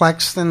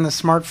complex than the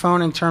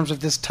smartphone in terms of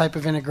this type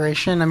of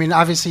integration? I mean,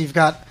 obviously you've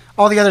got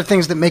all the other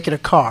things that make it a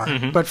car,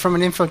 but from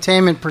an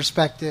infotainment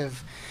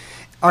perspective,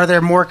 are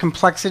there more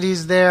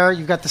complexities there?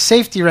 You've got the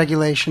safety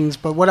regulations,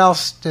 but what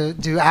else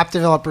do app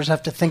developers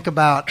have to think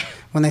about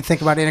when they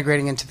think about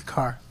integrating into the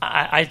car?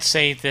 I'd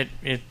say that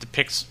it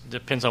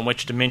depends on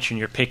which dimension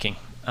you're picking.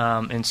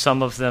 In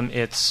some of them,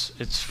 it's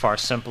far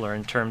simpler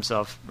in terms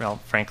of,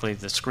 frankly,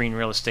 the screen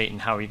real estate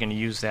and how you're going to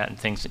use that and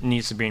things. It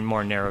needs to be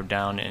more narrowed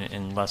down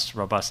and less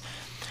robust.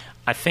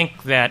 I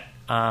think that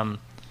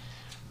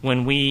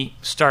when we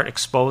start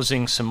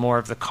exposing some more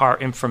of the car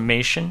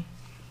information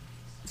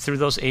through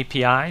those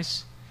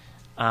APIs,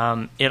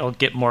 it'll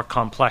get more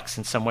complex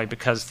in some way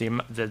because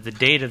the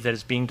data that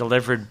is being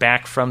delivered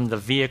back from the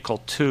vehicle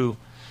to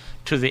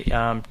the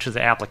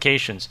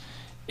applications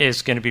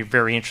is going to be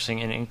very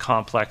interesting and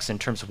complex in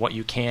terms of what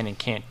you can and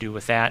can't do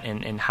with that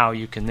and how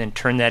you can then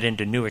turn that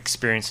into new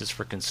experiences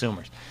for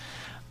consumers.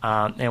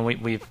 And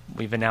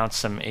we've announced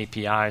some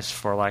APIs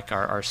for like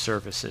our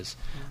services.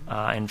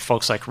 And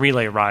folks like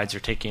Relay Rides are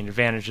taking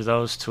advantage of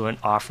those to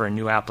offer a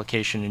new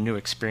application, a new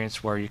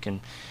experience where you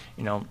can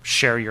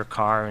share your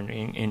car and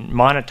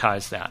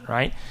monetize that,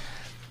 right?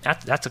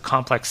 That's a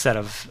complex set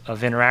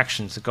of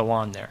interactions that go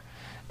on there.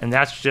 And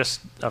that's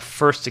just a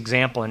first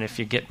example. And if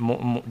you get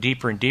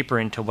deeper and deeper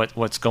into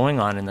what's going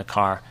on in the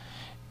car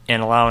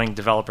and allowing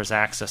developers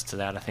access to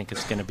that, I think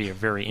it's going to be a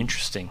very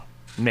interesting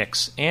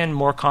mix and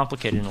more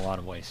complicated in a lot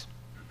of ways.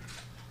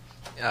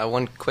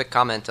 one quick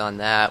comment on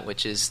that,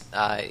 which is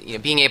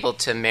being able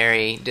to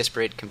marry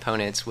disparate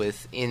components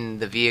within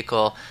the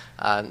vehicle.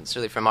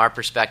 Certainly from our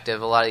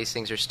perspective, a lot of these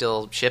things are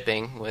still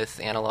shipping with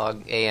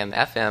analog AM,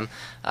 FM,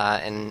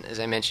 and as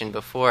I mentioned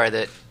before,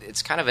 that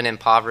it's kind of an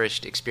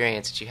impoverished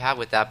experience that you have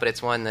with that, but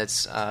it's one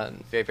that's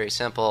very, very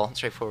simple,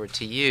 straightforward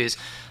to use.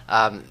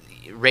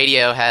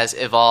 Radio has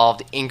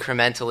evolved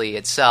incrementally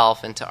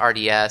itself into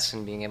RDS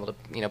and being able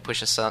to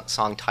push a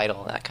song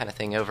title and that kind of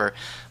thing over.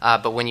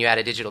 But when you add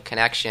a digital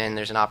connection,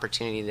 there's an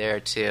opportunity there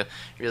to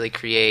really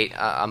create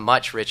a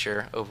much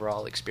richer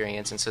overall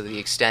experience. And so to the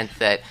extent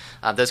that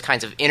those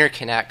kinds of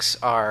interconnects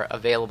are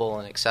available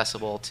and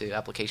accessible to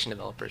application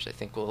developers, I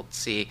think we'll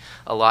see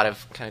a lot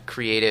of kind of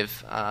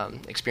creative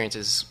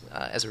experiences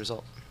as a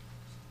result.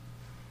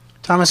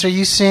 Thomas, are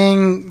you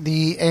seeing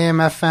the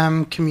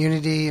AM/FM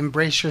community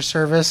embrace your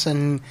service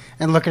and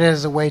look at it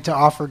as a way to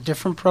offer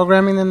different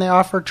programming than they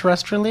offer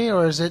terrestrially,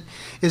 or is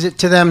it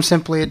to them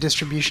simply a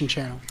distribution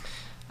channel?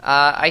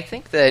 I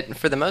think that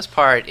for the most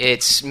part,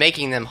 it's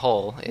making them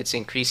whole. It's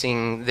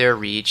increasing their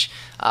reach.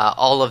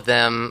 All of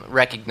them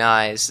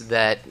recognize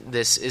that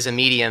this is a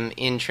medium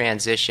in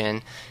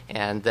transition,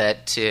 and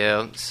that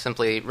to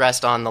simply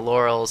rest on the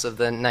laurels of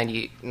the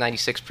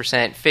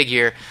 96%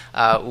 figure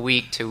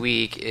week to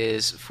week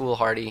is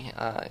foolhardy,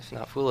 if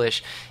not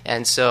foolish.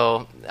 And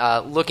so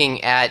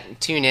looking at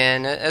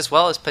TuneIn, as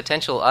well as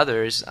potential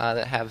others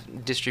that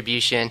have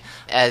distribution,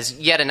 as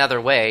yet another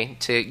way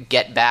to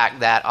get back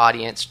that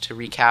audience, to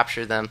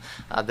recapture them,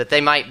 that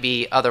they might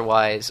be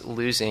otherwise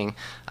losing.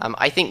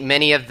 I think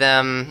many of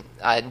them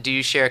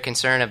do share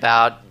concern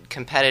about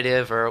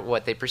competitive, or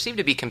what they perceive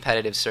to be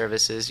competitive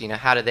services.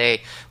 How do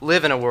they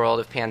live in a world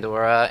of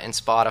Pandora and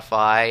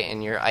Spotify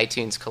and your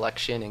iTunes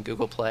collection and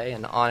Google Play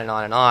and on and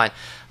on and on.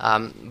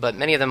 But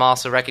many of them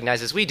also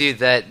recognize, as we do,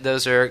 that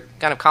those are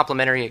kind of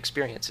complementary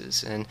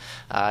experiences. And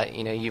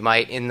you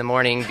might in the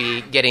morning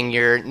be getting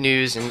your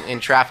news and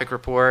traffic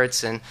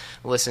reports and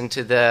listen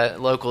to the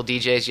local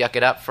DJs yuck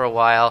it up for a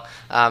while.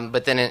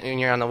 But then when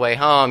you're on the way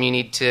home, you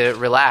need to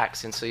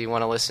relax, and so you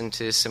want to listen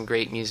to some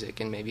great music.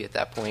 And maybe at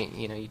that point,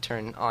 you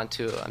turn on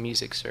to a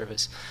music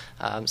service.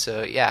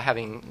 So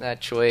having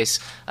that choice,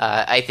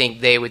 I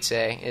think they would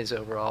say, is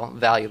overall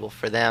valuable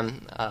for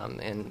them.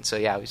 And so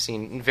we've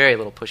seen very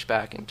little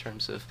pushback in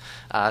terms of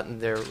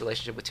their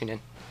relationship with TuneIn.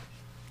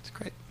 That's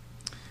great.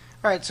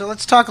 All right, so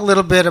let's talk a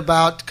little bit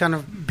about kind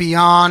of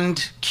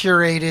beyond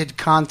curated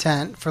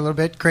content for a little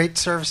bit. Great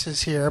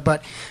services here,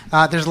 but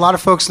there's a lot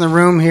of folks in the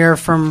room here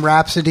from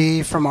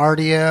Rhapsody, from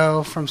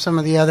Rdio, from some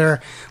of the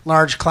other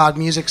large cloud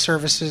music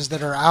services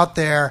that are out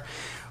there.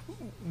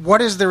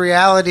 What is the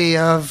reality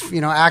of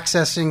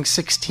accessing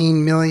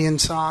 16 million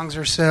songs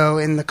or so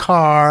in the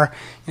car?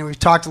 We've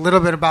talked a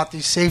little bit about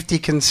these safety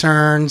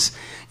concerns.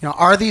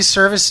 Are these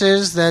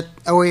services that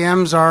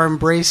OEMs are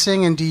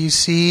embracing, and do you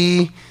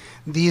see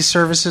these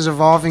services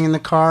evolving in the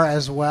car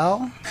as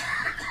well?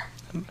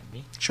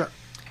 Sure.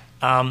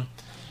 I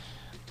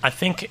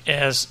think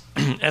as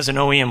an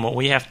OEM, what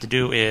we have to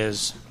do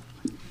is,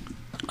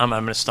 I'm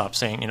going to stop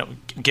saying,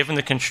 given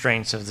the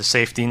constraints of the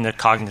safety and the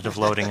cognitive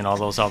loading and all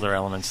those other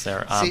elements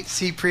there.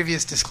 See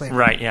previous disclaimer.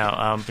 Right,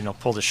 yeah.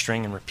 Pull the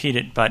string and repeat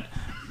it. But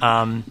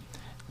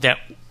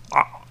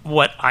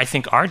what I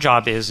think our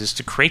job is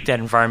to create that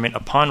environment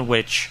upon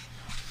which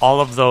all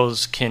of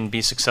those can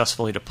be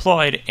successfully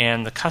deployed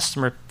and the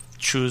customer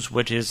choose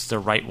what is the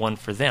right one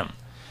for them.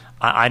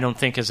 I don't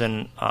think as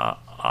an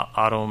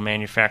auto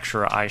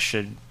manufacturer I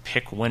should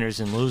pick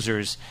winners and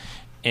losers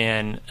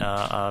in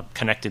a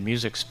connected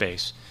music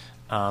space.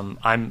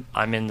 I'm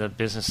in the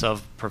business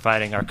of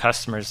providing our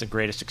customers the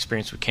greatest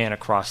experience we can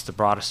across the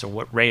broadest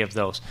array of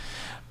those.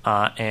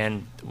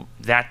 And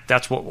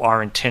that's what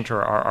our intent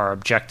or our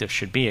objective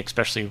should be,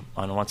 especially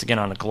once again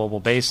on a global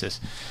basis,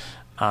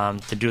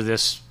 to do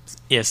this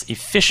as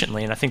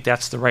efficiently. And I think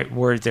that's the right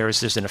word.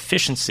 There's an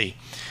efficiency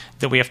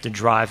that we have to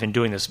drive in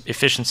doing this.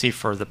 Efficiency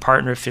for the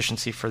partner,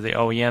 efficiency for the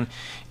OEM,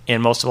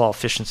 and most of all,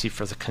 efficiency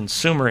for the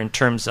consumer in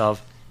terms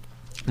of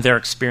their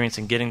experience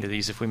in getting to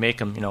these. If we make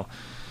them,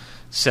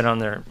 sit on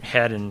their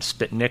head and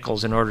spit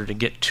nickels in order to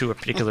get to a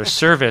particular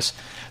service,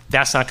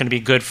 that's not going to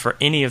be good for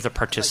any of the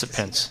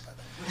participants.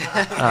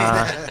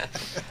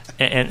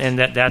 And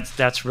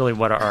that's really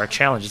what our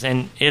challenge is.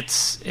 And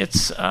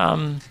it's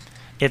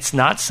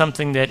not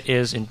something that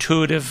is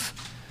intuitive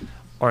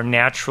or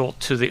natural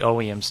to the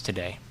OEMs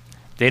today.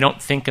 They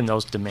don't think in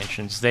those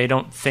dimensions. They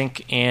don't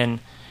think in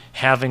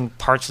having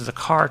parts of the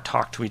car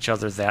talk to each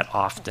other that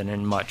often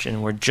and much,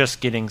 and we're just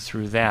getting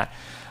through that.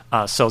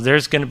 So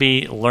there's going to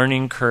be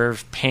learning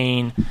curve,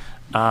 pain,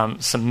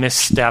 some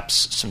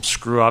missteps, some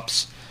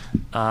screw-ups,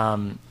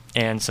 and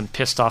some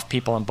pissed-off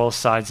people on both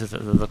sides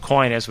of the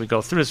coin as we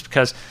go through this,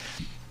 because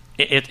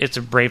it's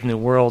a brave new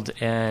world,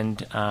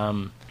 and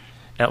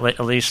at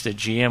least at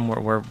GM,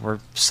 we're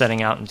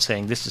setting out and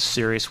saying, this is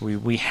serious.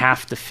 We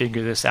have to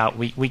figure this out.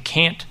 We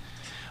can't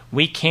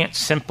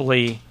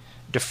simply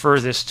defer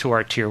this to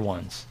our tier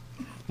ones.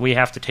 We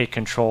have to take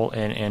control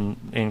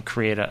and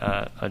create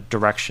a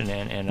direction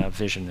and a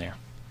vision there.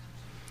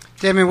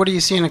 Damien, what are you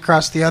seeing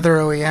across the other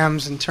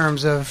OEMs in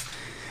terms of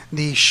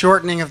the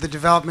shortening of the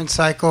development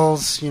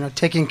cycles,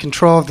 taking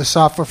control of the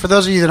software? For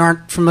those of you that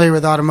aren't familiar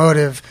with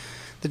automotive,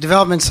 the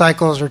development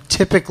cycles are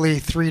typically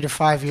 3 to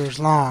 5 years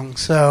long.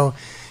 So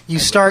you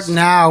start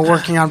now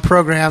working on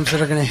programs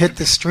that are going to hit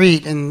the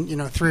street in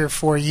 3 or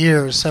 4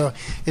 years. So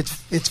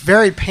it's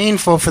very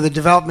painful for the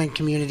development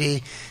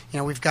community.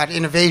 We've got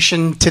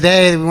innovation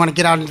today. We want to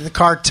get out into the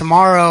car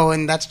tomorrow,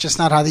 and that's just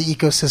not how the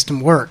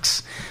ecosystem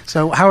works.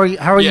 So how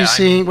are you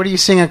seeing? What are you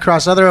seeing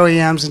across other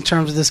OEMs in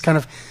terms of this kind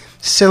of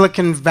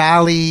Silicon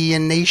Valley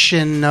and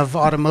nation of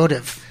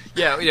automotive?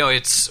 Yeah,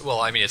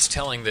 it's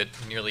telling that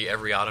nearly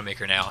every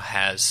automaker now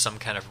has some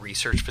kind of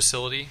research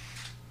facility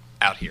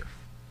out here.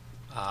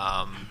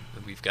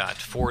 We've got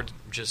Ford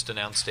just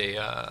announced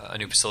a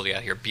new facility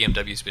out here.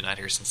 BMW's been out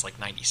here since like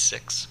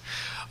 '96.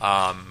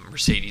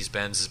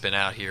 Mercedes-Benz has been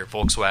out here.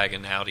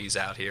 Volkswagen, Audi's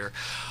out here.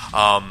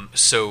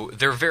 So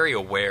they're very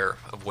aware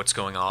of what's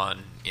going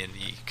on in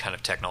the kind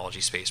of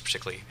technology space,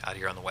 particularly out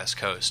here on the West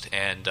Coast.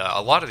 And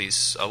a lot of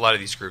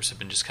these groups have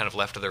been just kind of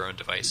left to their own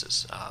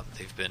devices.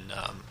 They've been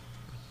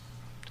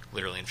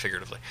literally and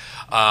figuratively,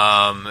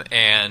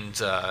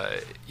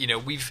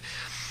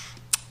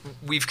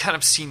 we've kind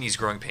of seen these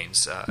growing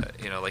pains.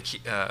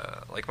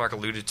 Like Mark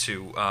alluded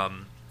to,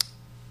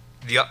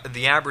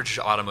 the average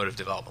automotive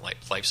development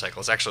life cycle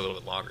is actually a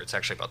little bit longer. It's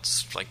actually about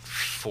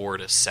 4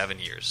 to 7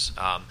 years.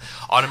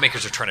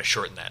 Automakers are trying to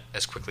shorten that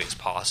as quickly as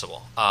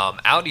possible.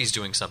 Audi's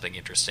doing something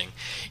interesting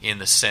in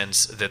the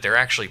sense that they're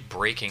actually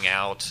breaking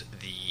out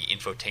the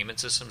infotainment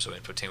system. So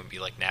infotainment would be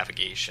like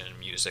navigation,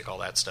 music, all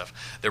that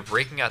stuff. They're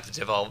breaking out the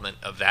development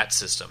of that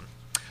system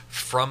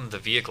from the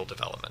vehicle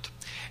development.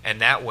 And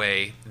that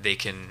way, they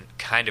can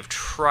kind of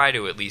try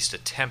to at least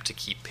attempt to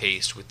keep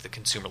pace with the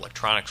consumer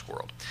electronics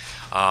world.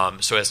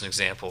 So as an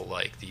example,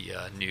 like the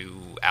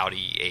new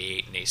Audi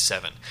A8 and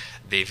A7,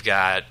 they've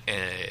got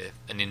an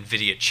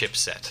NVIDIA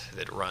chipset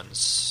that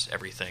runs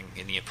everything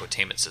in the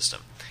infotainment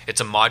system.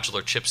 It's a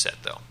modular chipset,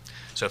 though.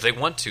 So if they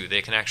want to,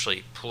 they can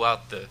actually pull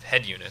out the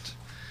head unit,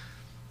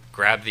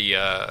 grab the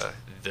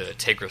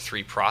Tegra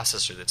 3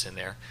 processor that's in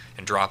there,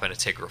 and drop in a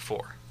Tegra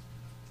 4.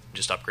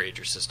 Just upgrade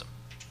your system.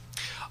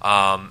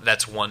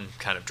 That's one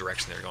kind of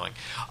direction they're going.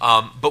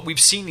 But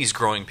we've seen these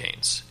growing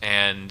pains.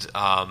 And,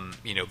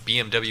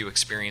 BMW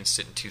experienced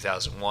it in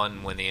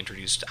 2001 when they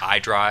introduced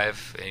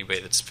iDrive. Anybody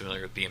that's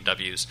familiar with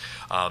BMWs,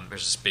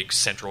 there's this big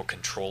central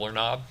controller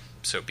knob.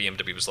 So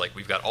BMW was like,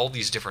 we've got all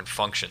these different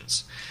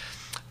functions,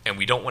 and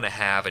we don't want to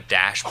have a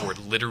dashboard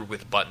littered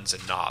with buttons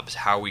and knobs.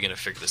 How are we going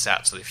to figure this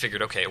out? So they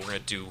figured, okay, we're going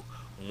to do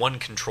one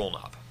control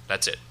knob.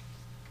 That's it.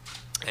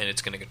 And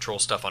it's going to control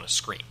stuff on a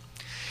screen.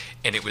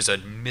 And it was a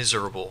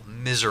miserable,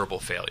 miserable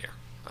failure.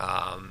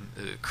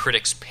 The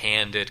critics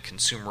panned it.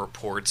 Consumer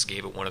Reports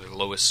gave it one of their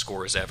lowest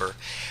scores ever.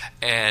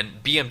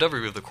 And BMW,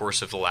 over the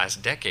course of the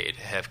last decade,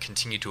 have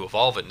continued to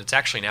evolve it. And it's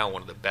actually now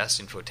one of the best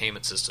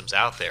infotainment systems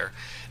out there.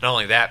 Not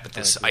only that, but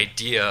this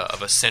idea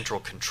of a central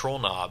control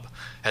knob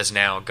has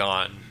now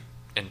gone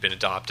and been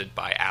adopted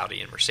by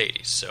Audi and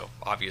Mercedes. So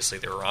obviously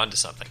they were onto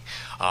something.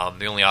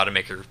 The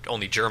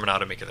only German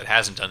automaker that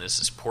hasn't done this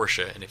is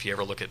Porsche. And if you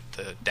ever look at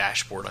the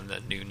dashboard on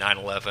the new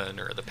 911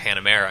 or the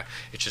Panamera,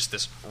 it's just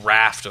this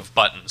raft of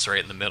buttons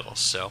right in the middle.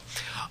 So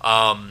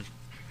on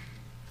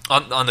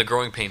the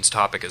growing pains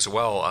topic as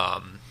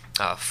well,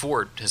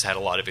 Ford has had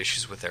a lot of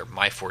issues with their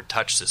MyFord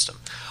Touch system.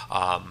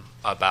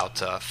 About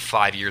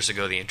 5 years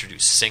ago, they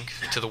introduced Sync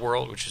to the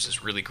world, which is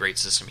this really great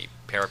system. You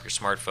pair up your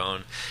smartphone,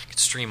 you can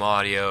stream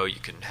audio, you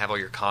can have all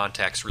your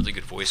contacts, really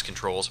good voice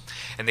controls.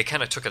 And they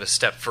kind of took it a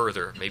step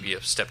further, maybe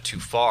a step too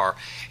far,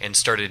 and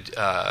started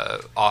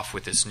off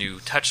with this new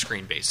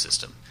touchscreen-based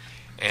system.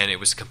 And it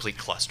was a complete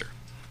cluster.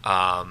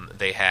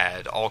 They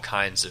had all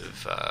kinds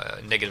of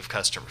negative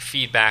customer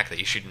feedback. They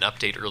issued an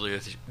update earlier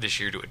this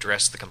year to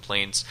address the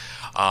complaints.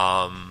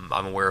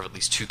 I'm aware of at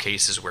least 2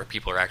 cases where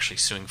people are actually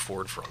suing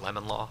Ford for a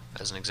lemon law,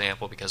 as an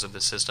example, because of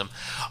this system.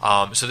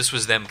 So this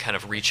was them kind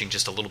of reaching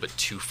just a little bit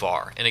too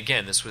far. And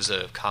again, this was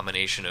a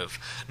combination of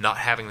not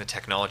having the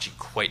technology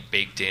quite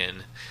baked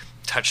in,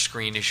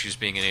 touchscreen issues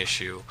being an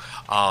issue.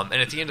 And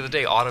at the end of the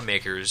day,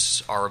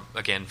 automakers are,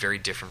 again, very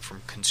different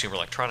from consumer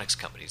electronics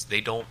companies.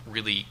 They don't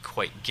really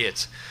quite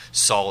get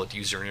solid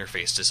user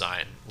interface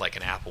design like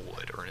an Apple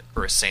would,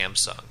 or a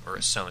Samsung, or a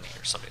Sony,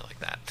 or something like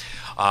that.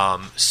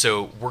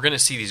 So we're going to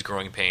see these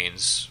growing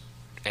pains,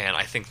 and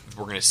I think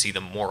we're going to see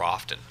them more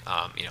often.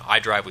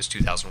 iDrive was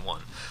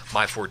 2001.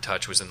 MyFord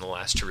Touch was in the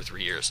last 2 or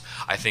 3 years.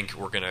 I think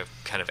we're going to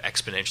kind of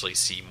exponentially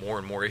see more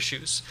and more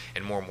issues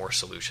and more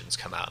solutions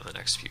come out in the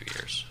next few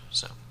years.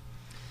 So,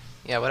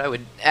 yeah, what I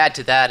would add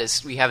to that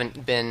is we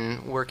haven't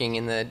been working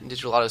in the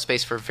digital auto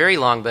space for very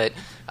long, but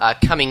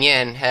coming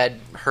in had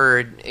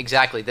heard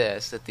exactly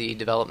this, that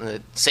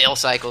the sales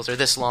cycles are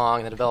this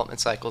long, the development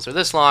cycles are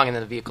this long, and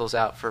then the vehicle's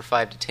out for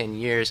 5 to 10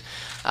 years.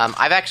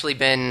 I've actually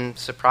been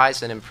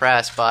surprised and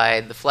impressed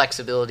by the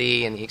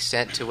flexibility and the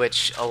extent to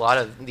which a lot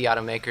of the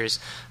automakers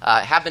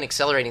have been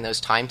accelerating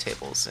those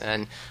timetables,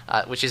 and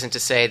which isn't to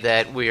say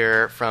that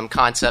we're from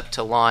concept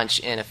to launch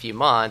in a few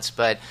months,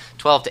 but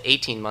 12 to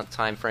 18-month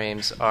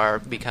timeframes are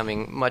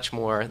becoming much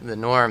more the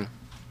norm.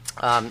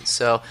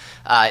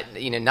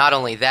 Not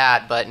only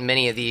that, but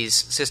many of these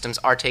systems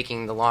are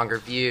taking the longer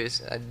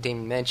views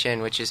Damon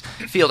mentioned, which is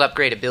field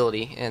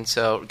upgradability, and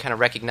so kind of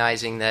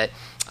recognizing that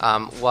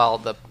while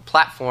the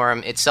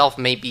platform itself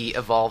may be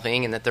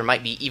evolving and that there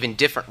might be even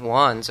different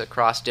ones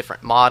across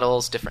different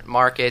models, different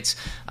markets,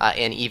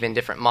 and even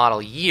different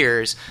model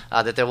years,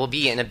 that there will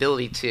be an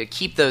ability to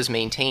keep those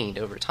maintained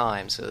over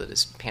time, so that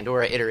as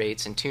Pandora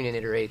iterates and TuneIn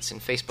iterates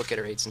and Facebook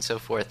iterates and so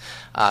forth,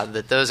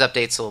 that those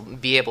updates will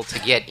be able to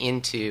get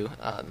into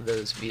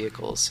those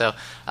vehicles. So,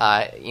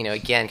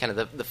 again, kind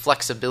of the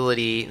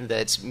flexibility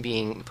that's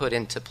being put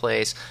into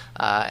place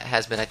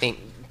has been, I think,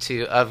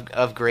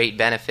 of great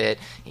benefit,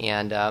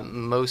 and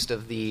most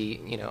of the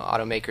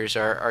automakers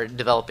are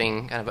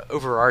developing kind of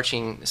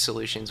overarching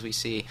solutions. We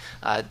see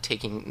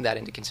taking that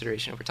into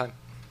consideration over time.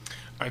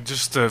 I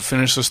just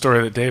finished the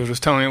story that David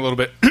was telling you a little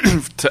bit.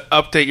 To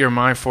update your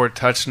My Ford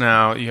Touch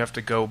now, you have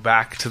to go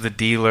back to the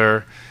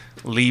dealer,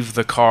 leave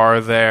the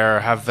car there,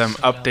 have them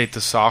update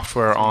the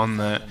software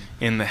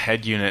in the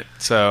head unit.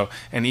 So,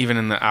 and even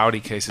in the Audi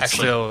case, it's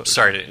still...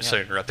 Sorry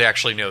to interrupt. They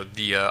actually know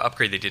the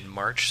upgrade they did in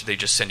March, they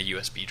just sent a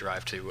USB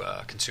drive to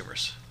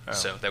consumers. Oh.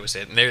 So that was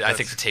it. And I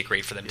think the take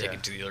rate for them taking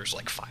to dealers is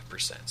like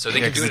 5%. So they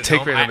can do it at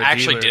home. I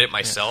actually did it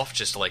myself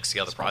just to see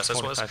how the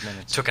process was.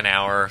 Took an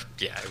hour.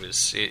 Yeah, it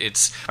was.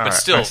 But right,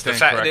 still,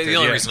 the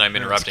only reason I'm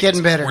interrupting is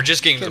better. We're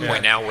just getting to the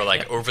point now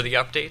where over the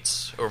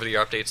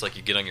updates like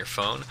you get on your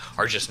phone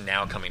are just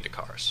now coming to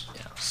cars.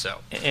 Yeah. So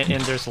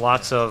and there's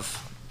lots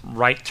of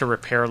right to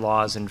repair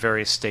laws in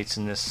various states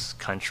in this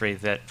country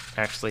that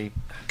actually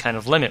kind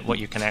of limit what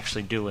you can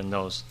actually do in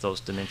those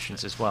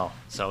dimensions as well.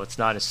 So it's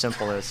not as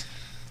simple as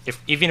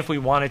even if we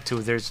wanted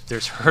to,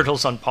 there's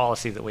hurdles on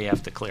policy that we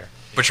have to clear.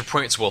 But your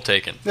point's well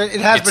taken.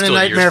 It has been a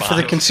nightmare for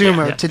the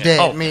consumer today.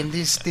 I mean,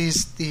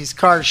 these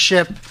cars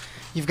ship.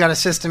 You've got a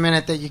system in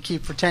it that you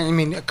keep pretending. I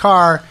mean, a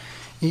car,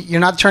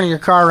 you're not turning your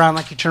car around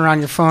like you turn around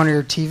your phone or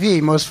your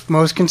TV.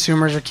 Most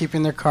consumers are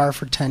keeping their car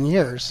for 10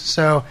 years.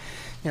 So,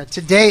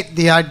 to date,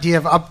 the idea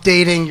of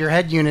updating your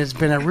head unit has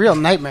been a real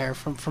nightmare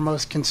for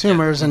most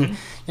consumers. And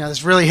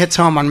this really hits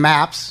home on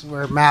maps,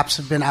 where maps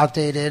have been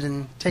outdated,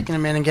 and taking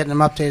them in and getting them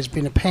updated has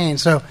been a pain.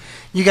 So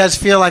you guys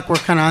feel like we're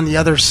kind of on the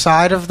other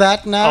side of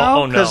that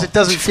now? Because it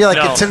doesn't feel like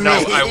it to me.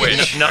 No, I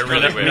wish. I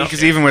really wish.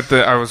 Because even with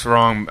I was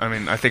wrong. I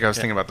mean, I think I was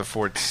thinking about the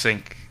Ford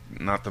Sync,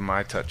 not the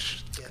My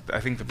Touch. I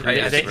think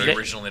the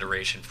original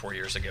iteration 4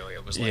 years ago,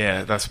 it was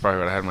like that's probably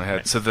what I had in my head.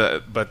 Right.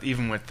 So but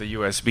even with the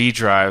USB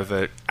drive,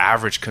 the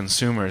average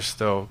consumer is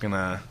still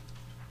gonna,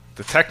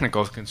 the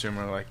technical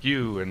consumer like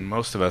you and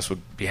most of us would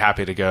be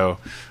happy to go,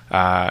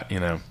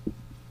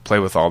 play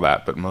with all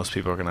that. But most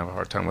people are gonna have a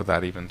hard time with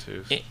that even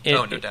too.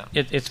 No doubt.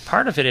 It's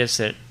part of it is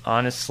that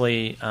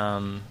honestly,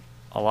 a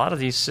lot of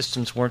these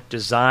systems weren't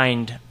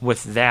designed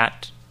with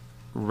that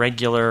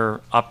regular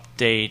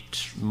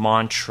update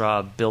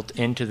mantra built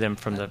into them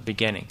from the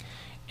beginning.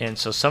 And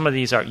so some of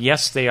these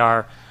they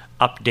are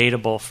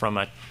updatable from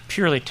a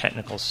purely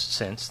technical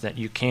sense, that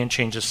you can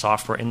change the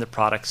software in the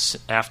products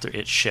after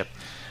it's shipped.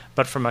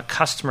 But from a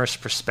customer's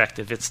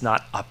perspective, it's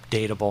not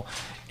updatable,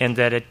 and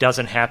that it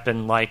doesn't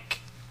happen like,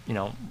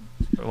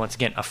 once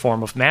again, a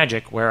form of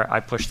magic where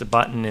I push the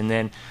button and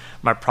then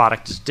my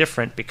product is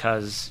different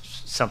because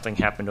something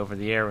happened over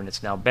the air and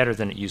it's now better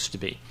than it used to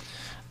be.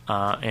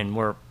 And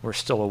we're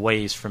still a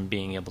ways from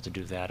being able to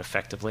do that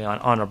effectively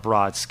on a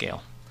broad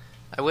scale.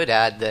 I would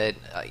add that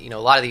a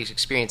lot of these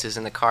experiences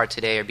in the car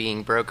today are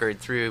being brokered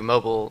through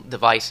mobile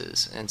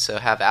devices, and so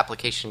have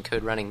application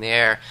code running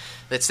there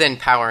that's then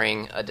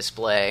powering a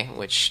display,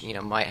 which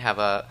might have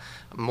a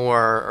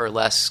more or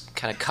less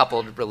kind of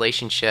coupled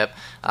relationship.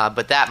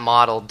 But that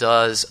model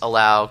does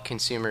allow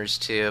consumers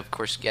to, of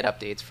course, get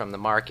updates from the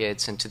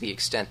markets, and to the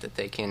extent that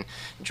they can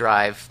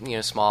drive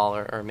small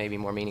or maybe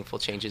more meaningful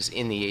changes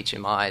in the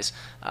HMIs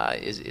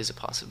is a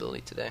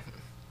possibility today.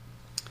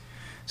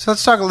 So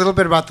let's talk a little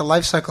bit about the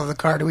life cycle of the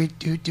car. Do we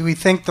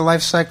think the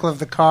life cycle of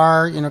the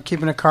car,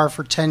 keeping a car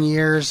for 10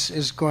 years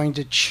is going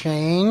to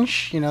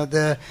change? You look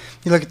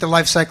at the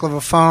life cycle of a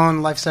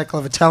phone, life cycle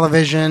of a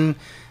television.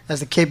 As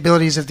the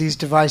capabilities of these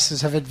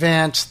devices have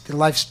advanced,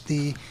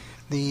 the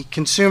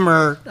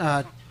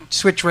consumer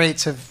switch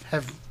rates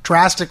have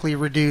drastically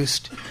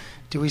reduced.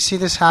 Do we see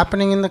this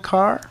happening in the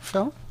car,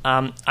 Phil?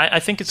 I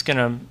think it's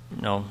going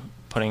to,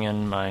 putting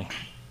in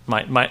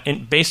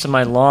based on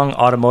my long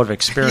automotive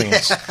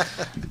experience,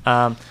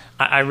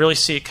 I really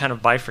see it kind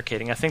of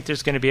bifurcating. I think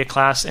there's going to be a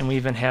class, and we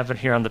even have it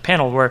here on the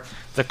panel, where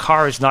the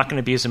car is not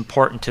going to be as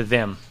important to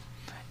them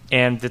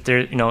and that there,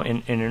 in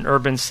an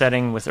urban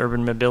setting with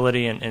urban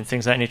mobility and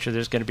things of that nature,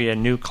 there's going to be a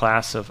new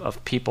class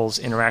of people's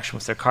interaction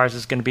with their cars.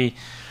 There's going to be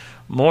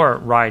more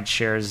ride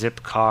share,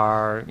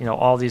 Zipcar,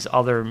 all these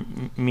other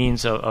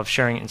means of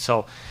sharing. And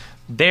so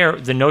there,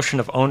 the notion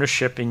of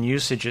ownership and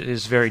usage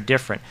is very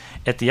different.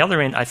 At the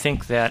other end, I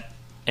think that,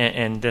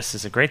 and this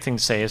is a great thing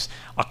to say, is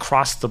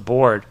across the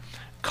board,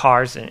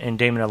 cars, and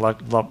Damon,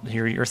 I'd love to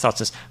hear your thoughts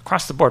on this.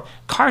 Across the board,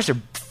 cars are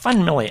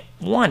fundamentally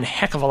one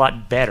heck of a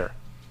lot better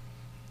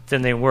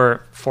than they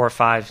were 4,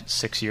 5,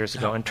 6 years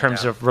ago in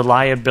terms of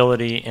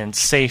reliability and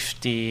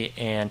safety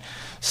and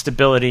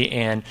stability.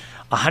 And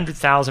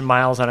 100,000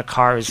 miles on a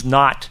car is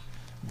not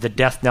the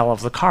death knell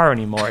of the car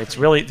anymore. It's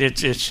really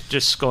it's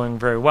just going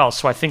very well.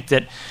 So I think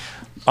that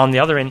on the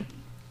other end,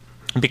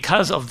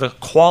 because of the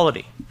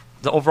quality,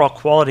 the overall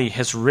quality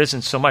has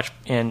risen so much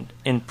and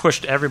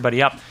pushed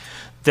everybody up,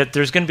 that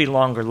there's going to be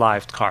longer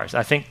lived cars.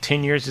 I think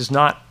 10 years is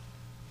not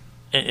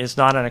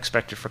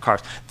unexpected for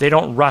cars. They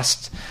don't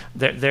rust.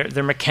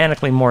 They're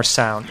mechanically more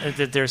sound.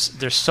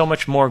 There's so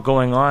much more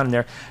going on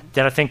there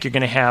that I think you're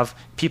going to have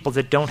people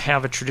that don't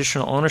have a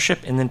traditional ownership,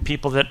 and then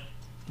people that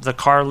the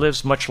car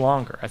lives much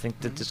longer. I think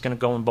that it's going to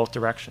go in both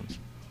directions.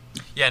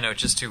 Yeah, no,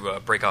 just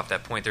to break off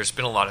that point, there's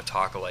been a lot of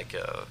talk of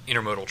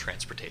intermodal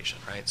transportation,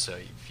 right? So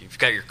you've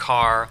got your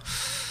car,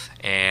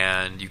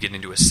 and you get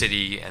into a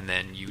city, and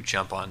then you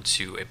jump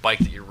onto a bike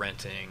that you're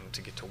renting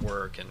to get to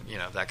work, and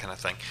that kind of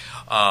thing,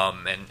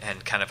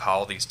 and kind of how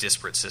all these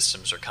disparate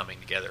systems are coming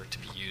together to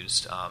be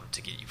used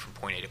to get you from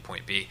point A to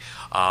point B,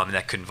 and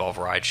that could involve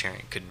ride sharing,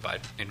 it could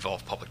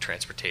involve public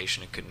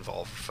transportation, it could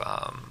involve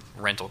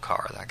rental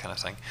car, that kind of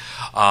thing,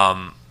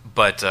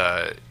 but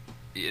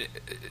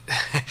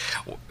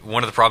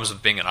one of the problems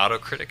with being an auto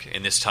critic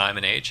in this time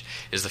and age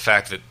is the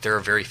fact that there are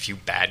very few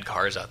bad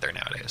cars out there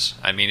nowadays.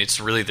 I mean, it's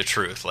really the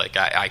truth. Like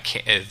I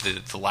can't.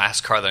 The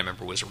last car that I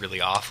remember was really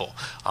awful.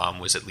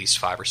 Was at least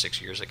 5 or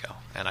 6 years ago,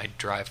 and I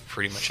drive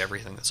pretty much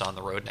everything that's on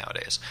the road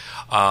nowadays.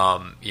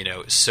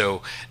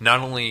 So not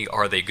only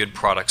are they good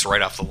products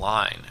right off the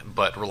line,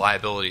 but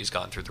reliability has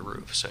gone through the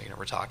roof. So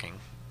we're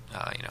talking,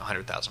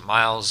 100,000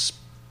 miles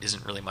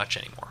isn't really much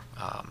anymore.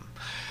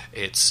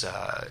 It's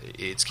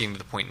getting to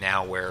the point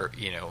now where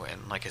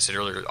and like I said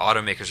earlier,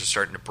 automakers are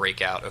starting to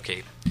break out.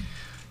 Okay,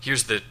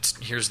 here's the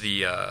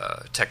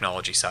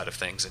technology side of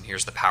things, and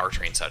here's the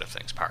powertrain side of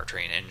things: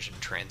 powertrain, engine,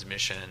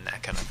 transmission,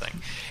 that kind of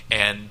thing.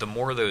 And the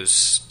more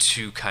those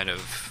two kind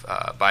of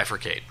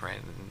bifurcate, right,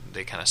 and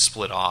they kind of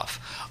split off,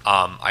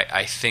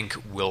 I think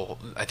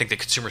the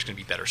consumer is going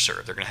to be better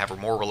served. They're going to have a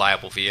more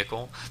reliable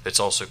vehicle that's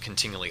also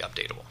continually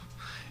updatable.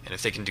 And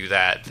if they can do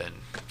that, then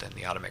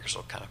the automakers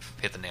will kind of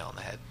hit the nail on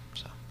the head.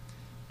 So,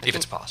 if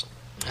it's possible.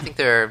 I think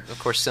there are, of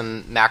course,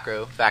 some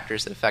macro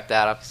factors that affect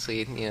that.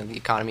 Obviously, the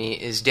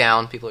economy is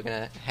down. People are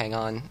going to hang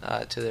on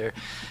to their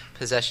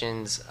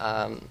possessions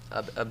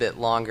a bit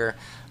longer.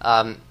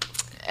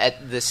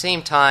 At the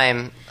same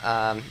time,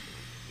 I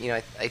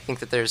think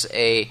that there's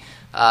a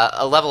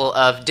level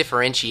of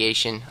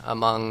differentiation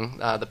among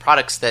the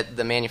products that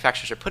the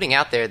manufacturers are putting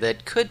out there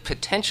that could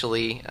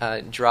potentially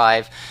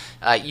drive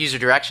user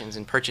directions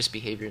and purchase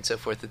behavior and so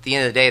forth. At the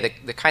end of the day,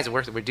 the kinds of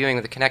work that we're doing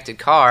with the connected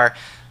car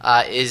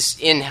is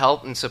in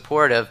help and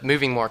support of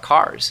moving more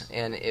cars.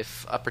 And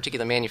if a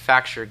particular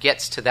manufacturer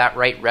gets to that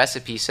right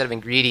recipe, set of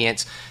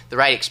ingredients, the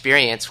right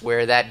experience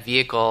where that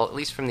vehicle, at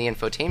least from the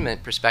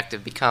infotainment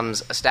perspective,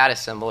 becomes a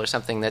status symbol or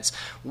something that's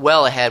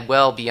well ahead,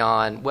 well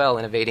beyond, well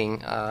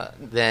innovating,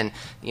 then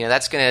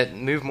that's going to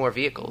move more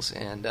vehicles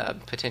and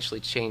potentially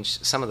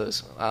change some of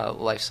those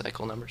life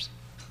cycle numbers.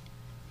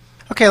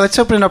 Okay, let's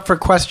open it up for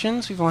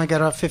questions. We've only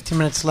got about 15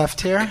 minutes left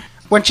here.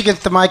 Once you get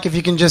the mic, if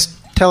you can just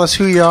tell us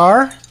who you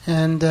are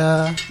and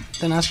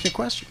then ask your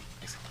question.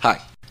 Hi,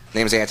 my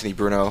name is Anthony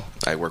Bruno.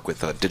 I work with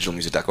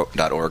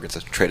digitalmusic.org. It's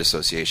a trade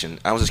association.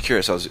 I was just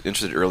curious. I was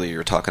interested earlier. You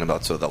were talking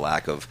about the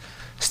lack of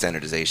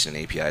standardization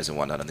and APIs and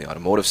whatnot on the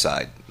automotive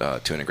side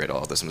to integrate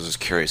all of this. I was just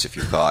curious if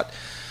you thought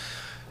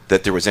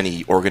that there was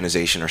any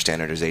organization or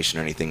standardization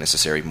or anything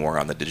necessary more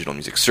on the digital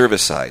music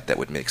service side that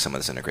would make some of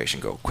this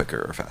integration go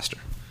quicker or faster.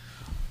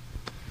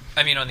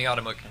 I mean, on the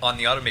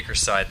automaker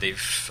side,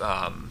 they've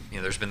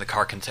there's been the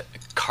car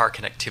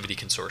connectivity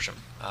consortium,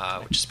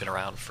 which has been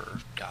around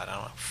for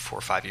 4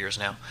 or 5 years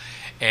now,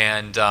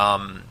 and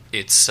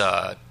it's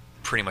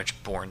pretty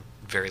much borne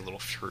very little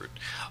fruit.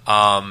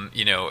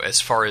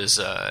 As far as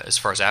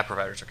app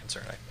providers are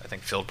concerned, I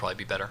think Phil would probably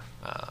be better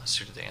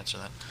suited to answer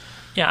that.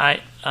 Yeah,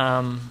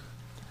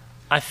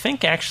 I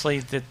think actually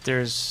that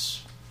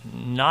there's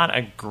not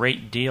a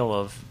great deal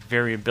of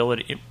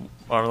variability.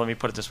 Or let me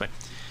put it this way.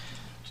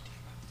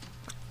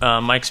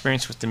 My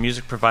experience with the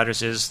music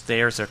providers is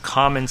there's a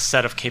common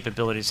set of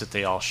capabilities that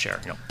they all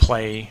share.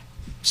 Play,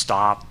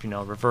 stop,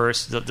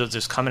 reverse.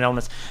 There's common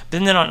elements.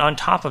 But then on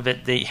top of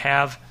it, they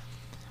have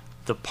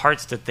the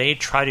parts that they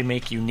try to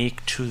make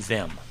unique to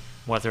them,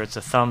 whether it's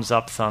a thumbs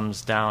up,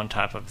 thumbs down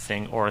type of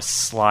thing, or a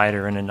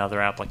slider in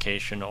another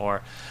application,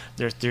 or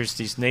there's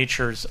these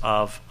natures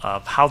of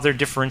how they're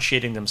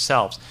differentiating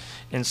themselves.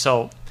 And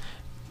so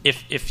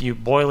if you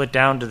boil it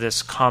down to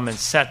this common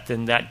set,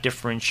 then that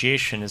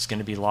differentiation is going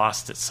to be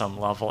lost at some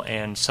level,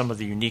 and some of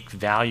the unique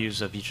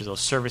values of each of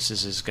those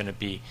services is going to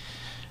be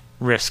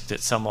risked at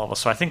some level.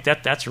 So I think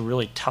that's a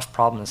really tough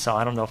problem to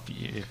solve. I don't know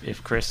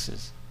if Chris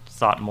has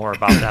thought more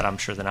about that, I'm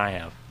sure, than I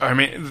have. I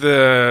mean,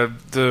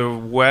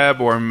 the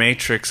web or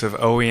matrix of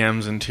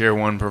OEMs and Tier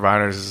 1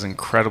 providers is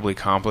incredibly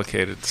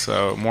complicated,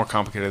 so more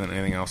complicated than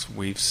anything else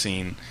we've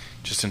seen,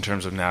 just in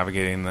terms of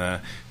navigating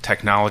the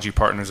technology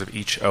partners of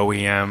each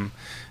OEM.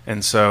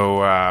 And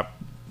so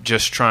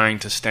just trying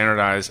to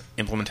standardize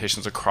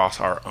implementations across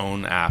our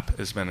own app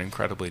has been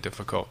incredibly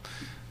difficult.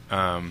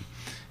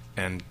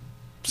 And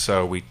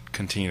so we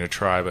continue to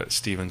try, but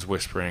Steven's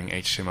whispering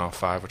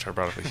HTML5, which I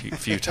brought up a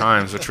few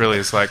times, which really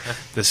is like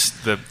this.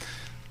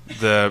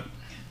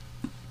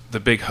 The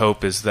big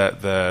hope is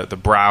that the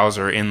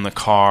browser in the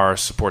car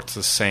supports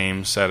the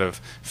same set of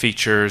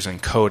features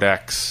and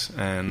codecs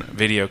and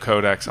video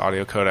codecs,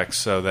 audio codecs,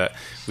 so that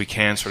we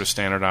can sort of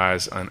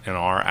standardize in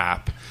our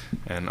app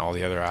and all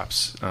the other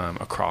apps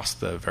across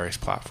the various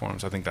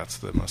platforms. I think that's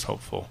the most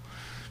hopeful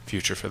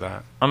future for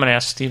that. I'm going to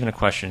ask Steven a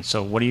question.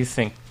 So what do you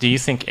think? Do you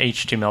think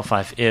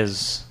HTML5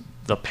 is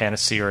the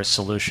panacea or a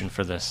solution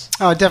for this?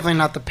 Oh, definitely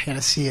not the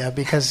panacea,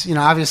 because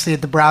obviously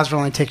the browser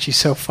only takes you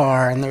so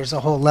far, and there's a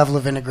whole level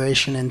of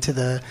integration into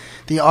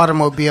the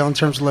automobile in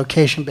terms of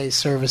location-based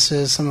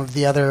services, some of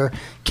the other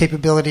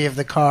capability of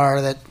the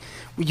car that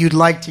you'd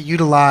like to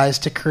utilize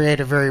to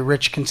create a very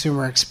rich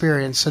consumer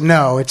experience. So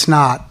no, it's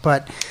not,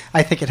 but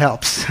I think it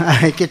helps.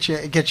 It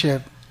gets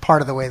you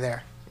part of the way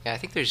there. Yeah, I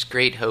think there's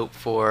great hope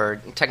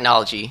for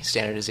technology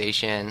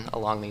standardization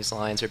along these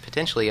lines, or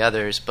potentially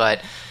others,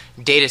 but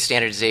data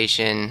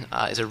standardization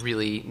is a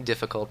really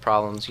difficult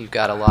problem. So you've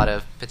got a lot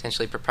of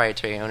potentially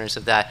proprietary owners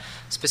of that.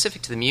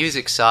 Specific to the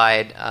music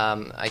side,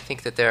 I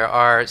think that there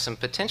are some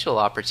potential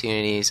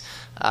opportunities,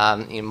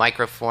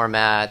 micro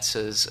formats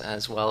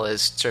as well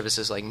as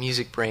services like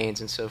Music Brains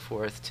and so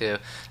forth to,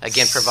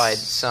 again, provide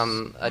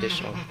some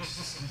additional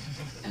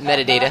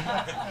metadata.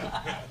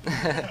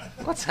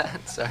 What's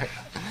that? Sorry.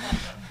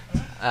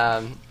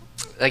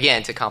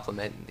 Again, to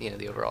complement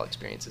the overall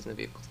experiences in the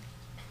vehicles.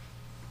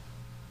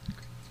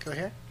 Go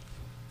ahead.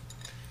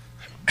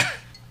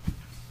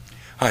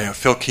 Hi,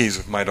 Phil Keys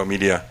with Mido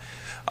Media.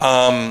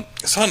 I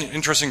saw an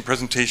interesting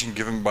presentation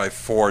given by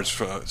Ford's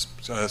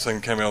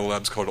Second Cameo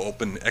Labs called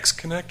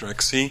OpenXConnect, or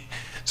XC.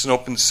 It's an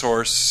open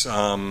source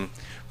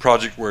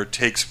project where it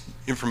takes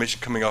information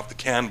coming off the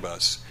CAN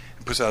bus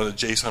and puts out a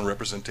JSON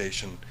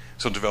representation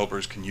so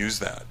developers can use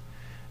that.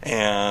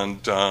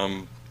 And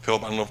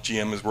Philip, I don't know if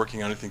GM is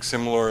working on anything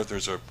similar, if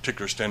there's a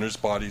particular standards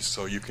body,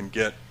 so you can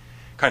get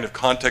kind of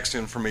context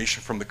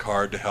information from the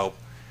car to help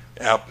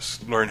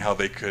apps learn how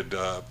they could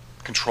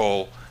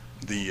control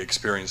the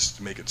experience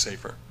to make it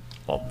safer.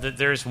 Well,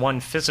 there's one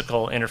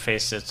physical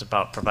interface that's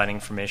about providing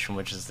information,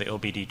 which is the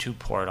OBD2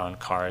 port on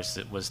cars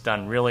that was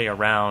done really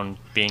around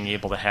being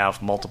able to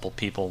have multiple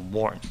people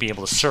be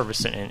able to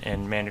service it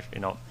and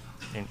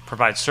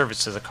provide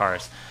service to the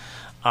cars.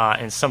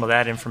 And some of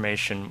that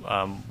information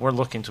we're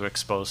looking to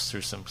expose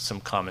through some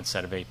common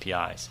set of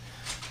APIs.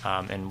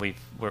 And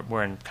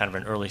we're in kind of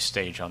an early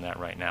stage on that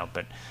right now.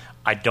 But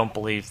I don't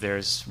believe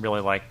there's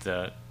really, like,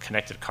 the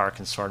Connected Car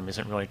Consortium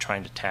isn't really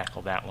trying to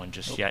tackle that one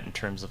just yet in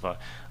terms of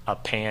a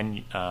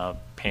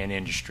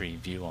pan-industry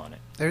view on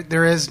it.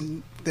 There is,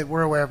 that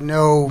we're aware of,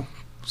 no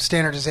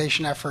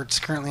standardization efforts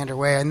currently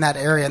underway in that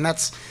area, and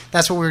that's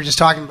what we were just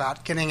talking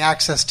about, getting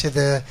access to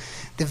the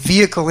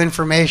vehicle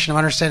information, of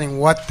understanding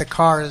what the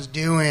car is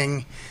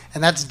doing,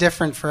 and that's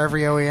different for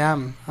every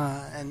OEM,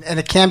 and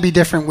it can be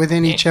different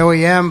within each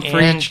OEM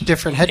for each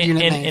different head unit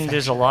manufacturer. And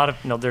there's a lot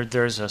of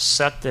there's a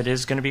set that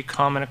is going to be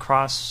common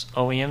across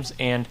OEMs,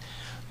 and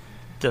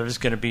there's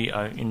going to be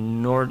an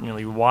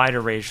inordinately wide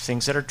array of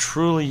things that are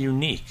truly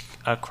unique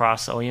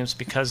across OEMs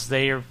because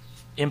they are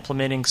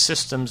implementing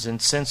systems and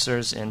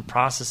sensors and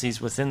processes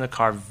within the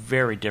car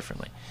very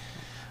differently.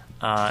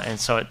 And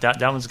so that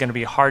one's going to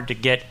be hard to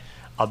get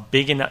a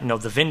big enough.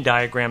 The Venn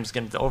diagram is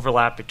going to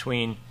overlap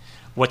between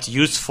what's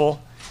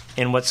useful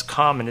and what's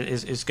common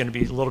is going to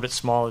be a little bit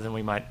smaller than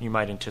you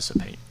might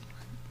anticipate.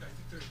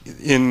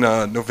 In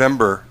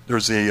November,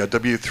 there's a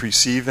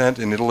W3C event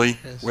in Italy.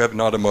 Yes. We have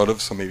an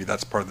automotive, so maybe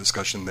that's part of the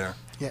discussion there.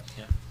 Yeah.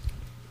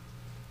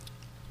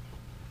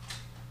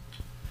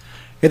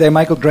 Hey there,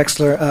 Michael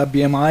Drexler,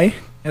 BMI. I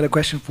had a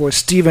question for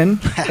Steven.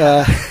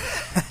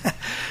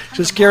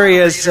 Just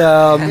curious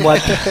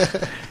what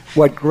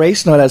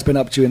GraceNote has been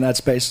up to in that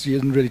space. You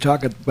didn't really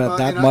talk about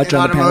that much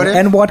on the panel.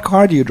 And what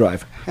car do you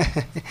drive?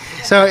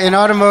 So in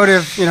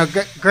automotive,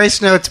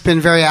 GraceNote's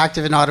been very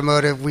active in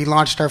automotive. We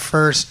launched our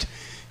first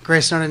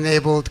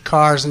GraceNote-enabled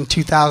cars in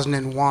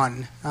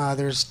 2001.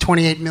 There's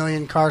 28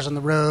 million cars on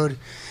the road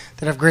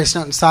that have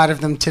GraceNote inside of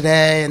them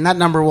today, and that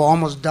number will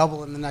almost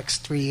double in the next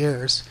 3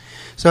 years.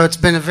 So it's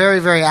been a very,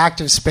 very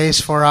active space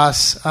for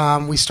us.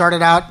 We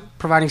started out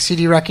providing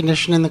CD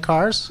recognition in the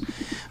cars.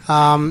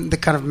 the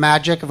kind of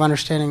magic of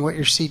understanding what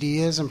your CD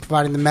is and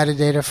providing the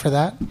metadata for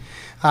that.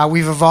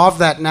 We've evolved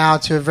that now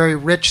to a very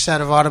rich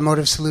set of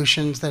automotive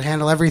solutions that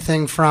handle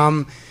everything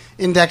from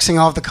indexing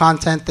all of the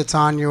content that's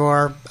on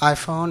your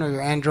iPhone or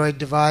your Android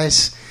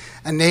device,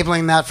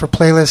 enabling that for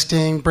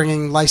playlisting,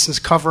 bringing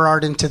licensed cover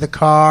art into the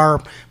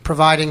car,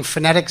 providing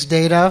phonetics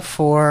data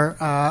for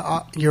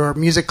your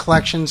music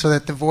collection so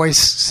that the voice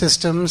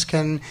systems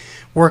can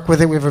work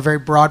with it. We have a very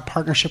broad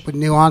partnership with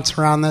Nuance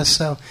around this.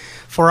 So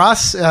for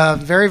us,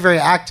 very, very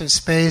active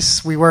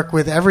space. We work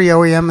with every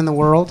OEM in the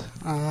world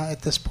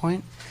at this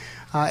point,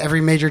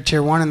 every major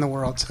tier one in the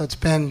world. So it's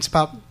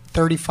about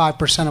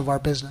 35% of our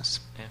business.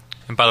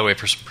 And by the way,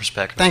 for some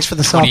perspective... Thanks for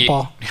the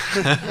softball.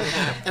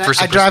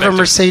 I drive a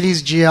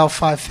Mercedes GL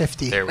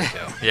 550. There we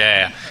go.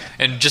 Yeah.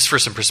 And just for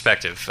some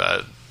perspective,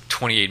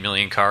 28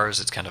 million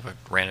cars, it's kind of a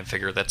random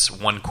figure. That's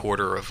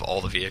 1/4 of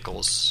all the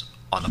vehicles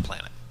on the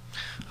planet.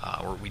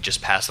 We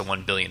just passed the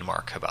 1 billion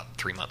mark about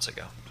 3 months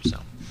ago. So,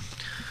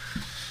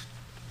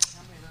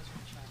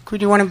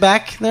 could you want him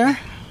back there?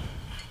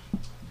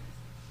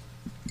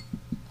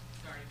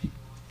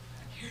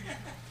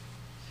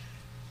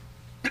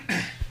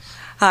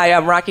 Hi,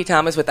 I'm Rocky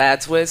Thomas with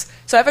AdsWiz.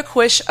 So I have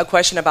a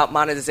question about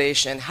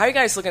monetization. How are you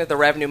guys looking at the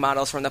revenue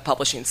models from the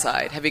publishing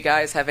side? Have you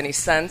guys have any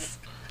sense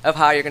of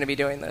how you're going to be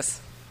doing this?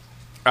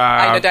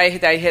 I know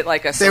that I hit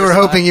like a... They were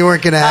hoping you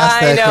weren't going to ask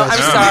that question. I know,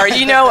 question. I'm sorry.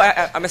 You know,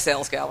 I'm a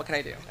sales gal. What can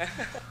I do?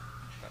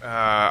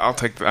 I'll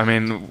take...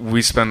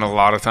 we spend a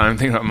lot of time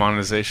thinking about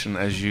monetization,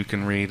 as you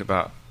can read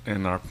about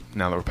in our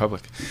Now That We're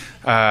Public.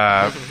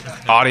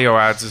 Audio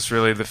ads is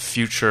really the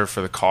future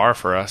for the car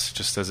for us,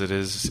 just as it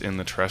is in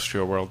the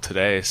terrestrial world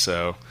today.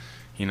 So,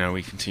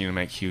 we continue to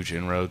make huge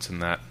inroads in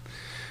that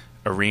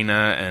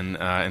arena, and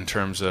in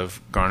terms of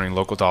garnering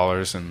local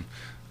dollars and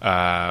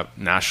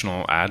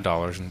national ad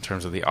dollars in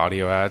terms of the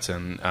audio ads.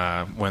 And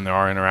when there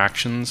are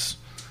interactions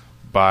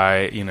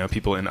by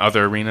people in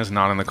other arenas,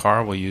 not in the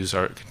car, we'll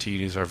continue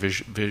to use our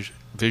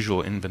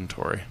visual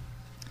inventory.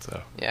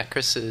 So. Yeah,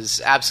 Chris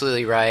is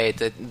absolutely right.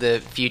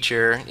 The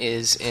future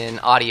is in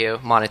audio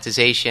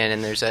monetization,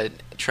 and there's a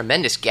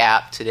tremendous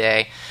gap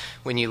today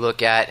when you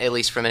look at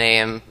least from an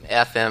AM,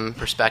 FM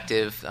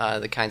perspective,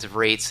 the kinds of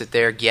rates that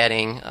they're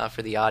getting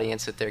for the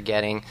audience that they're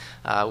getting,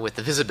 with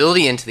the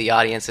visibility into the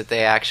audience that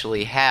they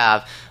actually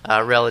have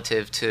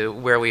relative to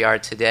where we are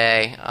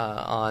today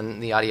on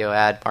the audio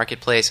ad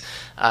marketplace.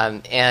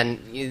 And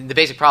the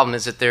basic problem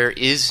is that there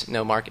is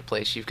no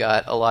marketplace. You've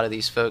got a lot of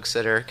these folks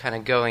that are kind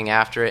of going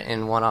after it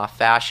in one-off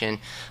fashion.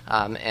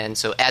 And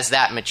so as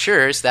that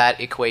matures, that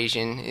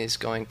equation is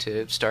going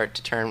to start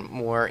to turn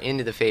more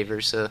into the favor.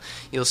 So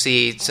you'll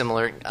see similar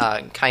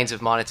kinds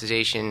of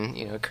monetization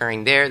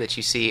occurring there that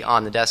you see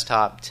on the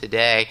desktop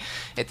today.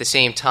 At the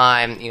same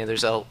time,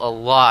 there's a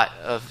lot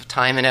of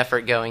time and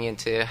effort going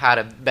into how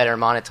to better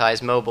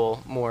monetize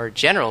mobile more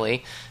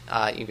generally.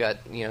 You've got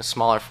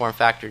smaller form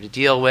factor to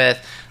deal with,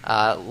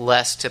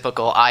 less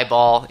typical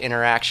eyeball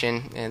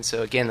interaction, and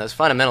so again, those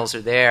fundamentals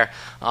are there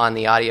on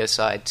the audio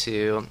side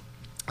to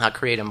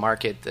create a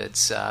market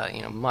that's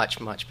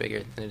much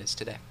bigger than it is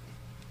today.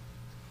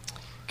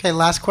 Okay,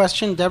 last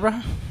question,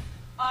 Deborah.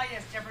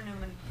 Yes, Deborah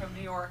Newman from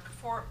New York.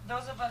 For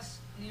those of us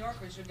New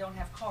Yorkers who don't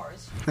have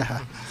cars,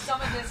 some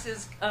of this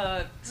is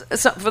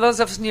for those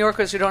of us New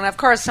Yorkers who don't have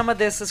cars, some of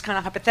this is kind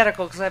of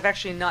hypothetical because I've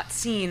actually not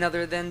seen,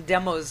 other than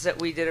demos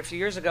that we did a few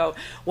years ago,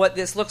 what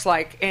this looks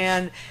like.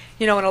 And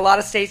in a lot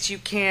of states you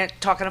can't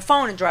talk on a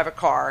phone and drive a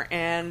car,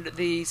 and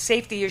the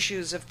safety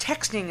issues of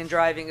texting and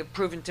driving have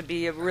proven to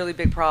be a really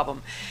big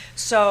problem.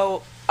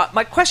 So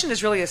my question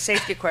is really a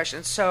safety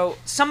question. So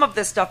some of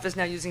this stuff is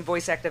now using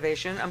voice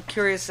activation. I'm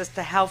curious as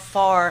to how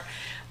far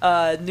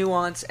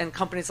Nuance and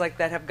companies like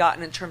that have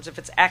gotten in terms of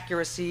its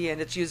accuracy and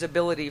its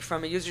usability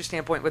from a user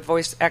standpoint with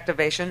voice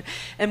activation.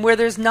 And where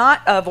there's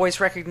not a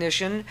voice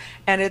recognition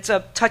and it's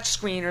a touch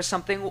screen or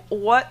something,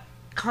 what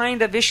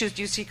kind of issues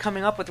do you see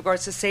coming up with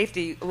regards to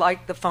safety,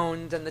 like the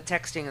phones and the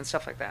texting and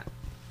stuff like that?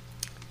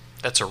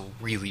 That's a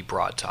really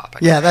broad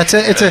topic. Yeah,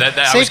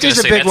 safety's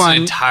a big one. That's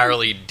an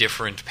entirely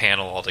different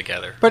panel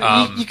altogether.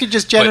 But you could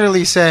just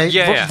generally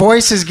say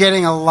voice is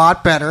getting a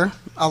lot better.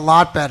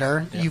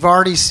 Yeah. You've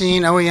already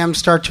seen OEMs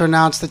start to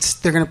announce that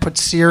they're going to put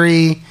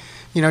Siri,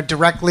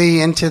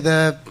 directly into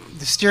the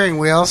steering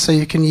wheel, so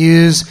you can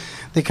use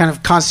the kind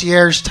of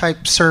concierge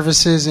type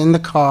services in the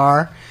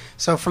car.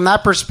 So from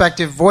that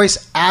perspective,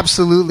 voice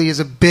absolutely is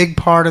a big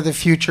part of the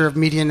future of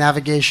media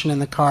navigation in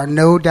the car.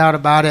 No doubt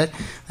about it.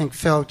 I think,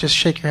 Phil, just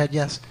shake your head,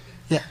 yes.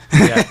 Yeah.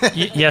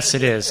 Yes,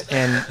 it is.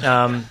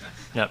 And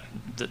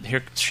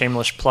here,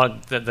 shameless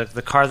plug,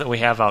 the car that we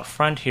have out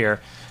front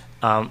here,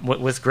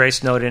 with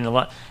Grace noted in a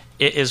lot,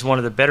 it is one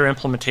of the better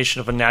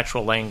implementation of a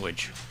natural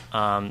language,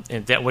 and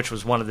that which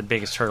was one of the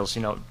biggest hurdles.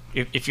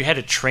 If you had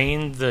to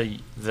train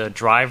the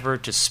driver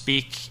to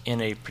speak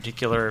in a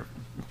particular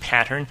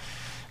pattern,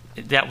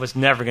 that was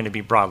never going to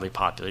be broadly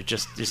popular.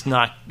 It's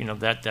not,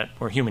 that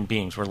we're human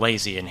beings. We're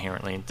lazy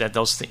inherently. That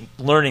those things,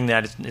 learning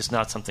that is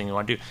not something you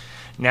want to do.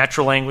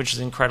 Natural language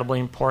is incredibly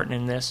important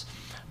in this.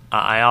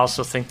 I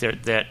also think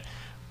that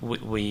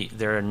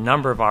there are a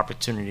number of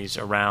opportunities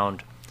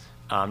around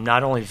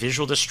not only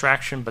visual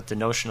distraction, but the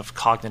notion of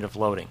cognitive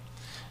loading.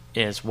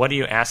 Is what are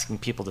you asking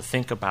people to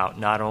think about,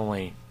 not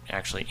only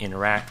actually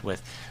interact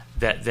with,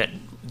 that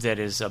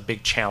is a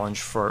big challenge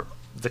for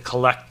the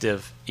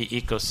collective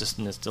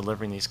ecosystem that's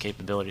delivering these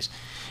capabilities.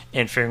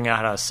 And figuring out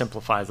how to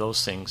simplify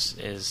those things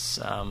is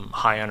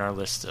high on our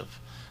list of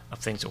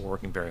things that we're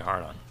working very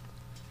hard on.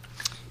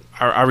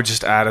 I would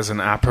just add, as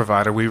an app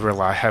provider, we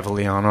rely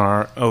heavily on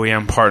our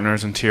OEM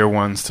partners and tier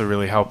ones to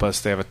really help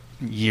us. They have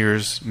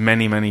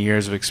many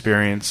years of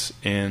experience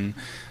in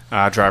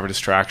driver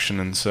distraction,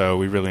 and so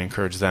we really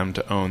encourage them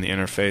to own the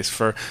interface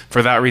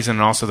for that reason,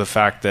 and also the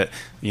fact that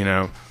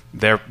we're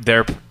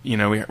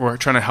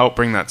trying to help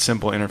bring that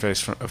simple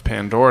interface of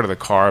Pandora to the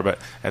car, but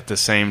at the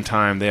same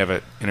time they have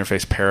an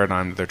interface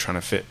paradigm that they're trying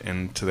to fit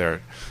into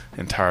their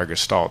entire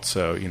gestalt.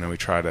 So we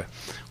try to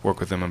work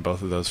with them on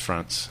both of those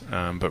fronts,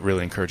 but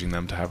really encouraging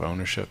them to have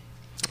ownership.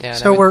 Yeah,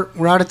 so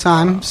we're out of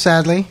time,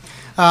 sadly.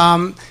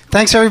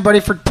 Thanks everybody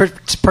for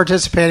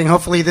participating.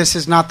 Hopefully this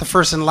is not the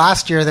first and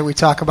last year that we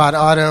talk about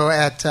auto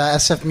at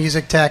SF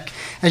Music Tech.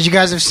 As you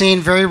guys have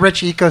seen, very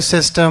rich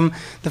ecosystem.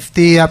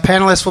 The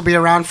panelists will be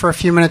around for a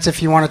few minutes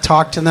if you want to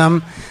talk to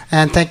them.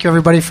 And thank you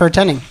everybody for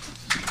attending.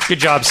 Good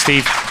job,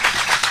 Steve.